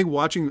I think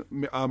watching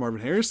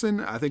Marvin Harrison,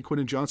 I think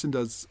Quentin Johnston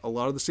does a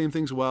lot of the same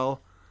things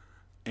well.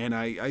 And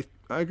I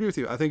agree with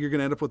you. I think you're going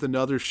to end up with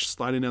another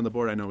sliding down the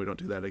board. I know we don't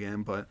do that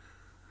again, but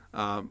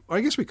or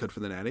I guess we could for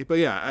the Natty. But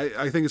yeah,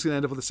 I think it's going to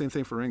end up with the same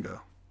thing for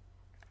Ringo.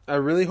 I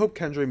really hope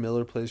Kendre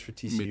Miller plays for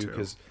TCU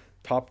because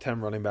top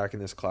 10 running back in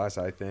this class,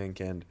 I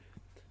think, and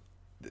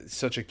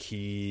such a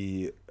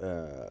key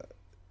to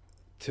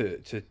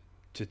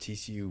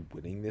TCU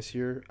winning this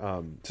year.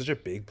 Such a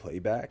big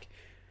playback.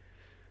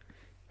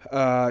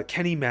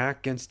 Kenny Mack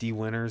against D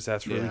Winters,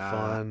 that's really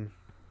fun.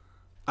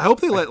 I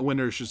hope they let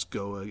Winters just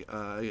go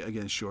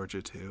against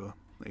Georgia too.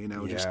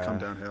 Just come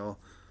downhill.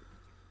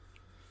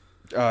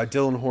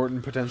 Dylan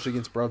Horton potentially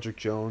against Broderick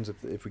Jones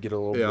if we get a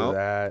little bit of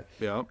that.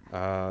 Yeah.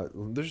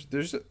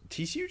 There's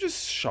TCU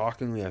just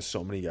shockingly has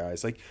so many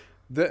guys. Like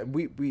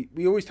we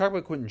always talk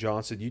about Quentin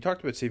Johnston. You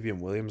talked about Savion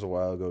Williams a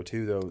while ago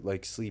too, though.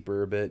 Like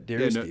sleeper a bit.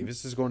 Darius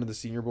Davis is going to the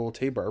Senior Bowl.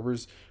 Tay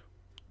Barber's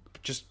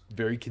just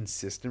very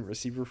consistent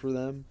receiver for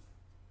them.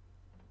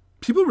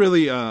 People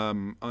really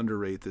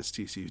underrate this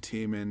TCU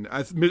team, and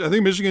I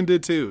think Michigan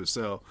did too.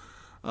 So,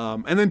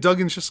 and then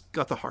Duggan's just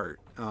got the heart.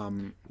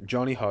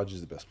 Johnny Hodge is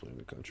the best player in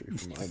the country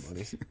for my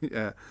money.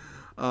 Yeah.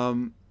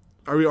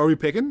 Are we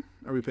picking?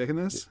 Are we picking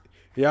this?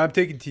 Yeah, I'm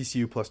taking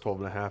TCU plus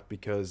 12.5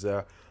 because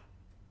I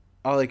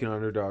like an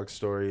underdog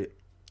story.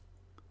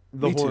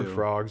 The Horned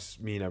Frogs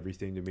mean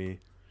everything to me.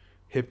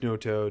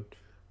 Hypnotoad.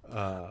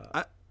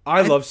 I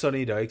love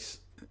Sonny Dykes.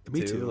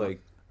 Me too.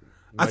 Like.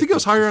 I think I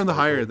was higher on the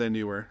higher than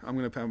you were. I'm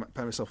going to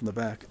pat myself on the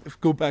back.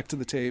 Go back to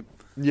the tape.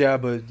 Yeah,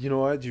 but you know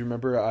what? Do you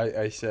remember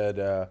I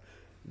said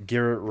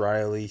Garrett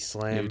Riley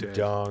slam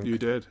dunk? You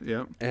did,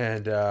 yeah.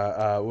 And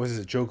was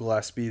it Joe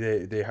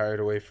Gillespie they hired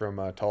away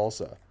from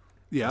Tulsa?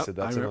 Yeah, I said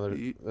that's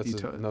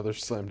another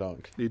slam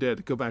dunk. You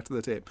did. Go back to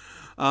the tape.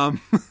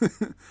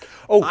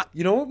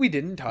 You know what we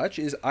didn't touch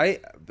is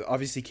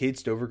obviously Cade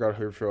Stover got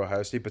hurt for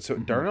Ohio State,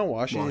 but Darnell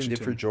Washington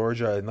did for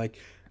Georgia, and like.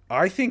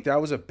 I think that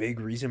was a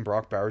big reason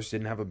Brock Bowers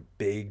didn't have a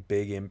big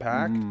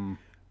impact.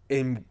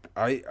 And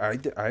I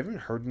haven't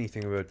heard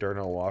anything about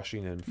Darnell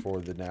Washington for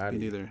the Natty.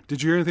 Me neither.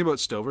 Did you hear anything about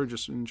Stover,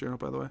 just in general,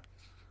 by the way?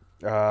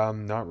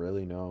 Not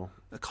really, no.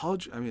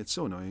 College, I mean, it's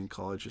so annoying.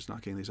 College is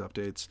not getting these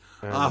updates.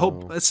 I I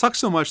hope know. it sucks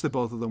so much that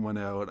both of them went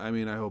out. I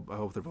mean, I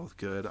hope they're both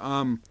good.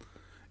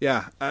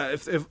 Yeah.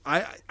 If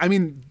I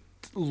mean,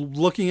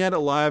 looking at it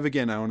live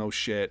again, I don't know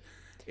shit.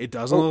 It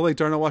doesn't look like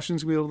Darnell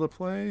Washington's gonna be able to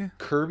play.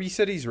 Kirby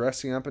said he's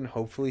resting up and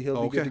hopefully he'll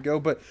be Okay. good to go.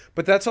 But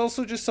that's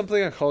also just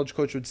something a college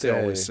coach would say.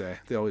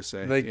 They always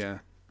say. Like, Yeah.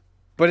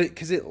 But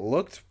because it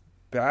looked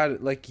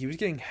bad, like he was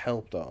getting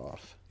helped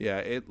off. Yeah.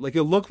 It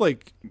looked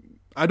like,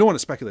 I don't want to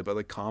speculate, but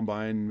like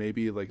combine,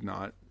 maybe like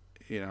not,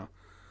 don't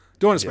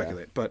want to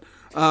speculate, but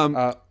I'm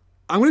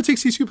going to take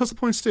TCU plus the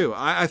points too.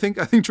 I think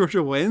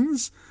Georgia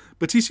wins,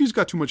 but TCU's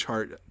got too much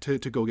heart to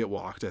go get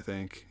walked. I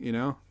think,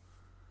 Yeah,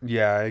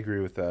 I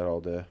agree with that all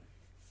day.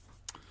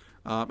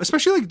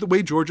 Especially like the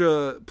way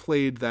Georgia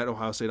played that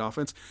Ohio State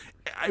offense.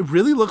 It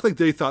really looked like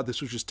they thought this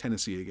was just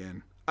Tennessee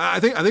again. I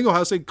think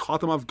Ohio State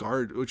caught them off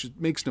guard, which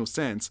makes no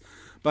sense.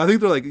 But I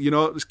think they're like,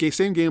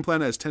 same game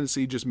plan as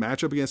Tennessee, just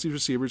match up against these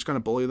receivers, kind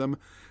of bully them,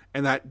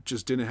 and that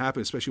just didn't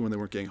happen, especially when they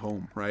weren't getting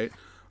home, right?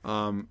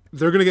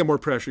 They're going to get more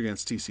pressure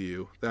against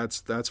TCU.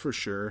 That's for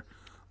sure.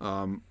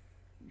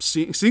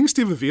 Seeing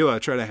Steve Avila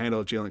try to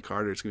handle Jalen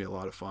Carter is going to be a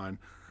lot of fun.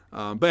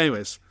 But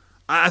anyways,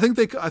 I think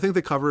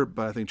they cover,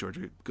 but I think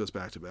Georgia goes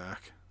back to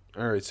back.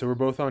 All right, so we're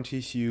both on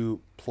TCU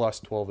plus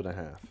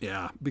 12.5.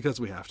 Yeah, because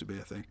we have to be,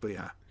 I think. But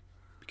yeah,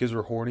 because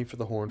we're horny for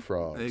the Horned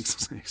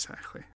Frogs. exactly.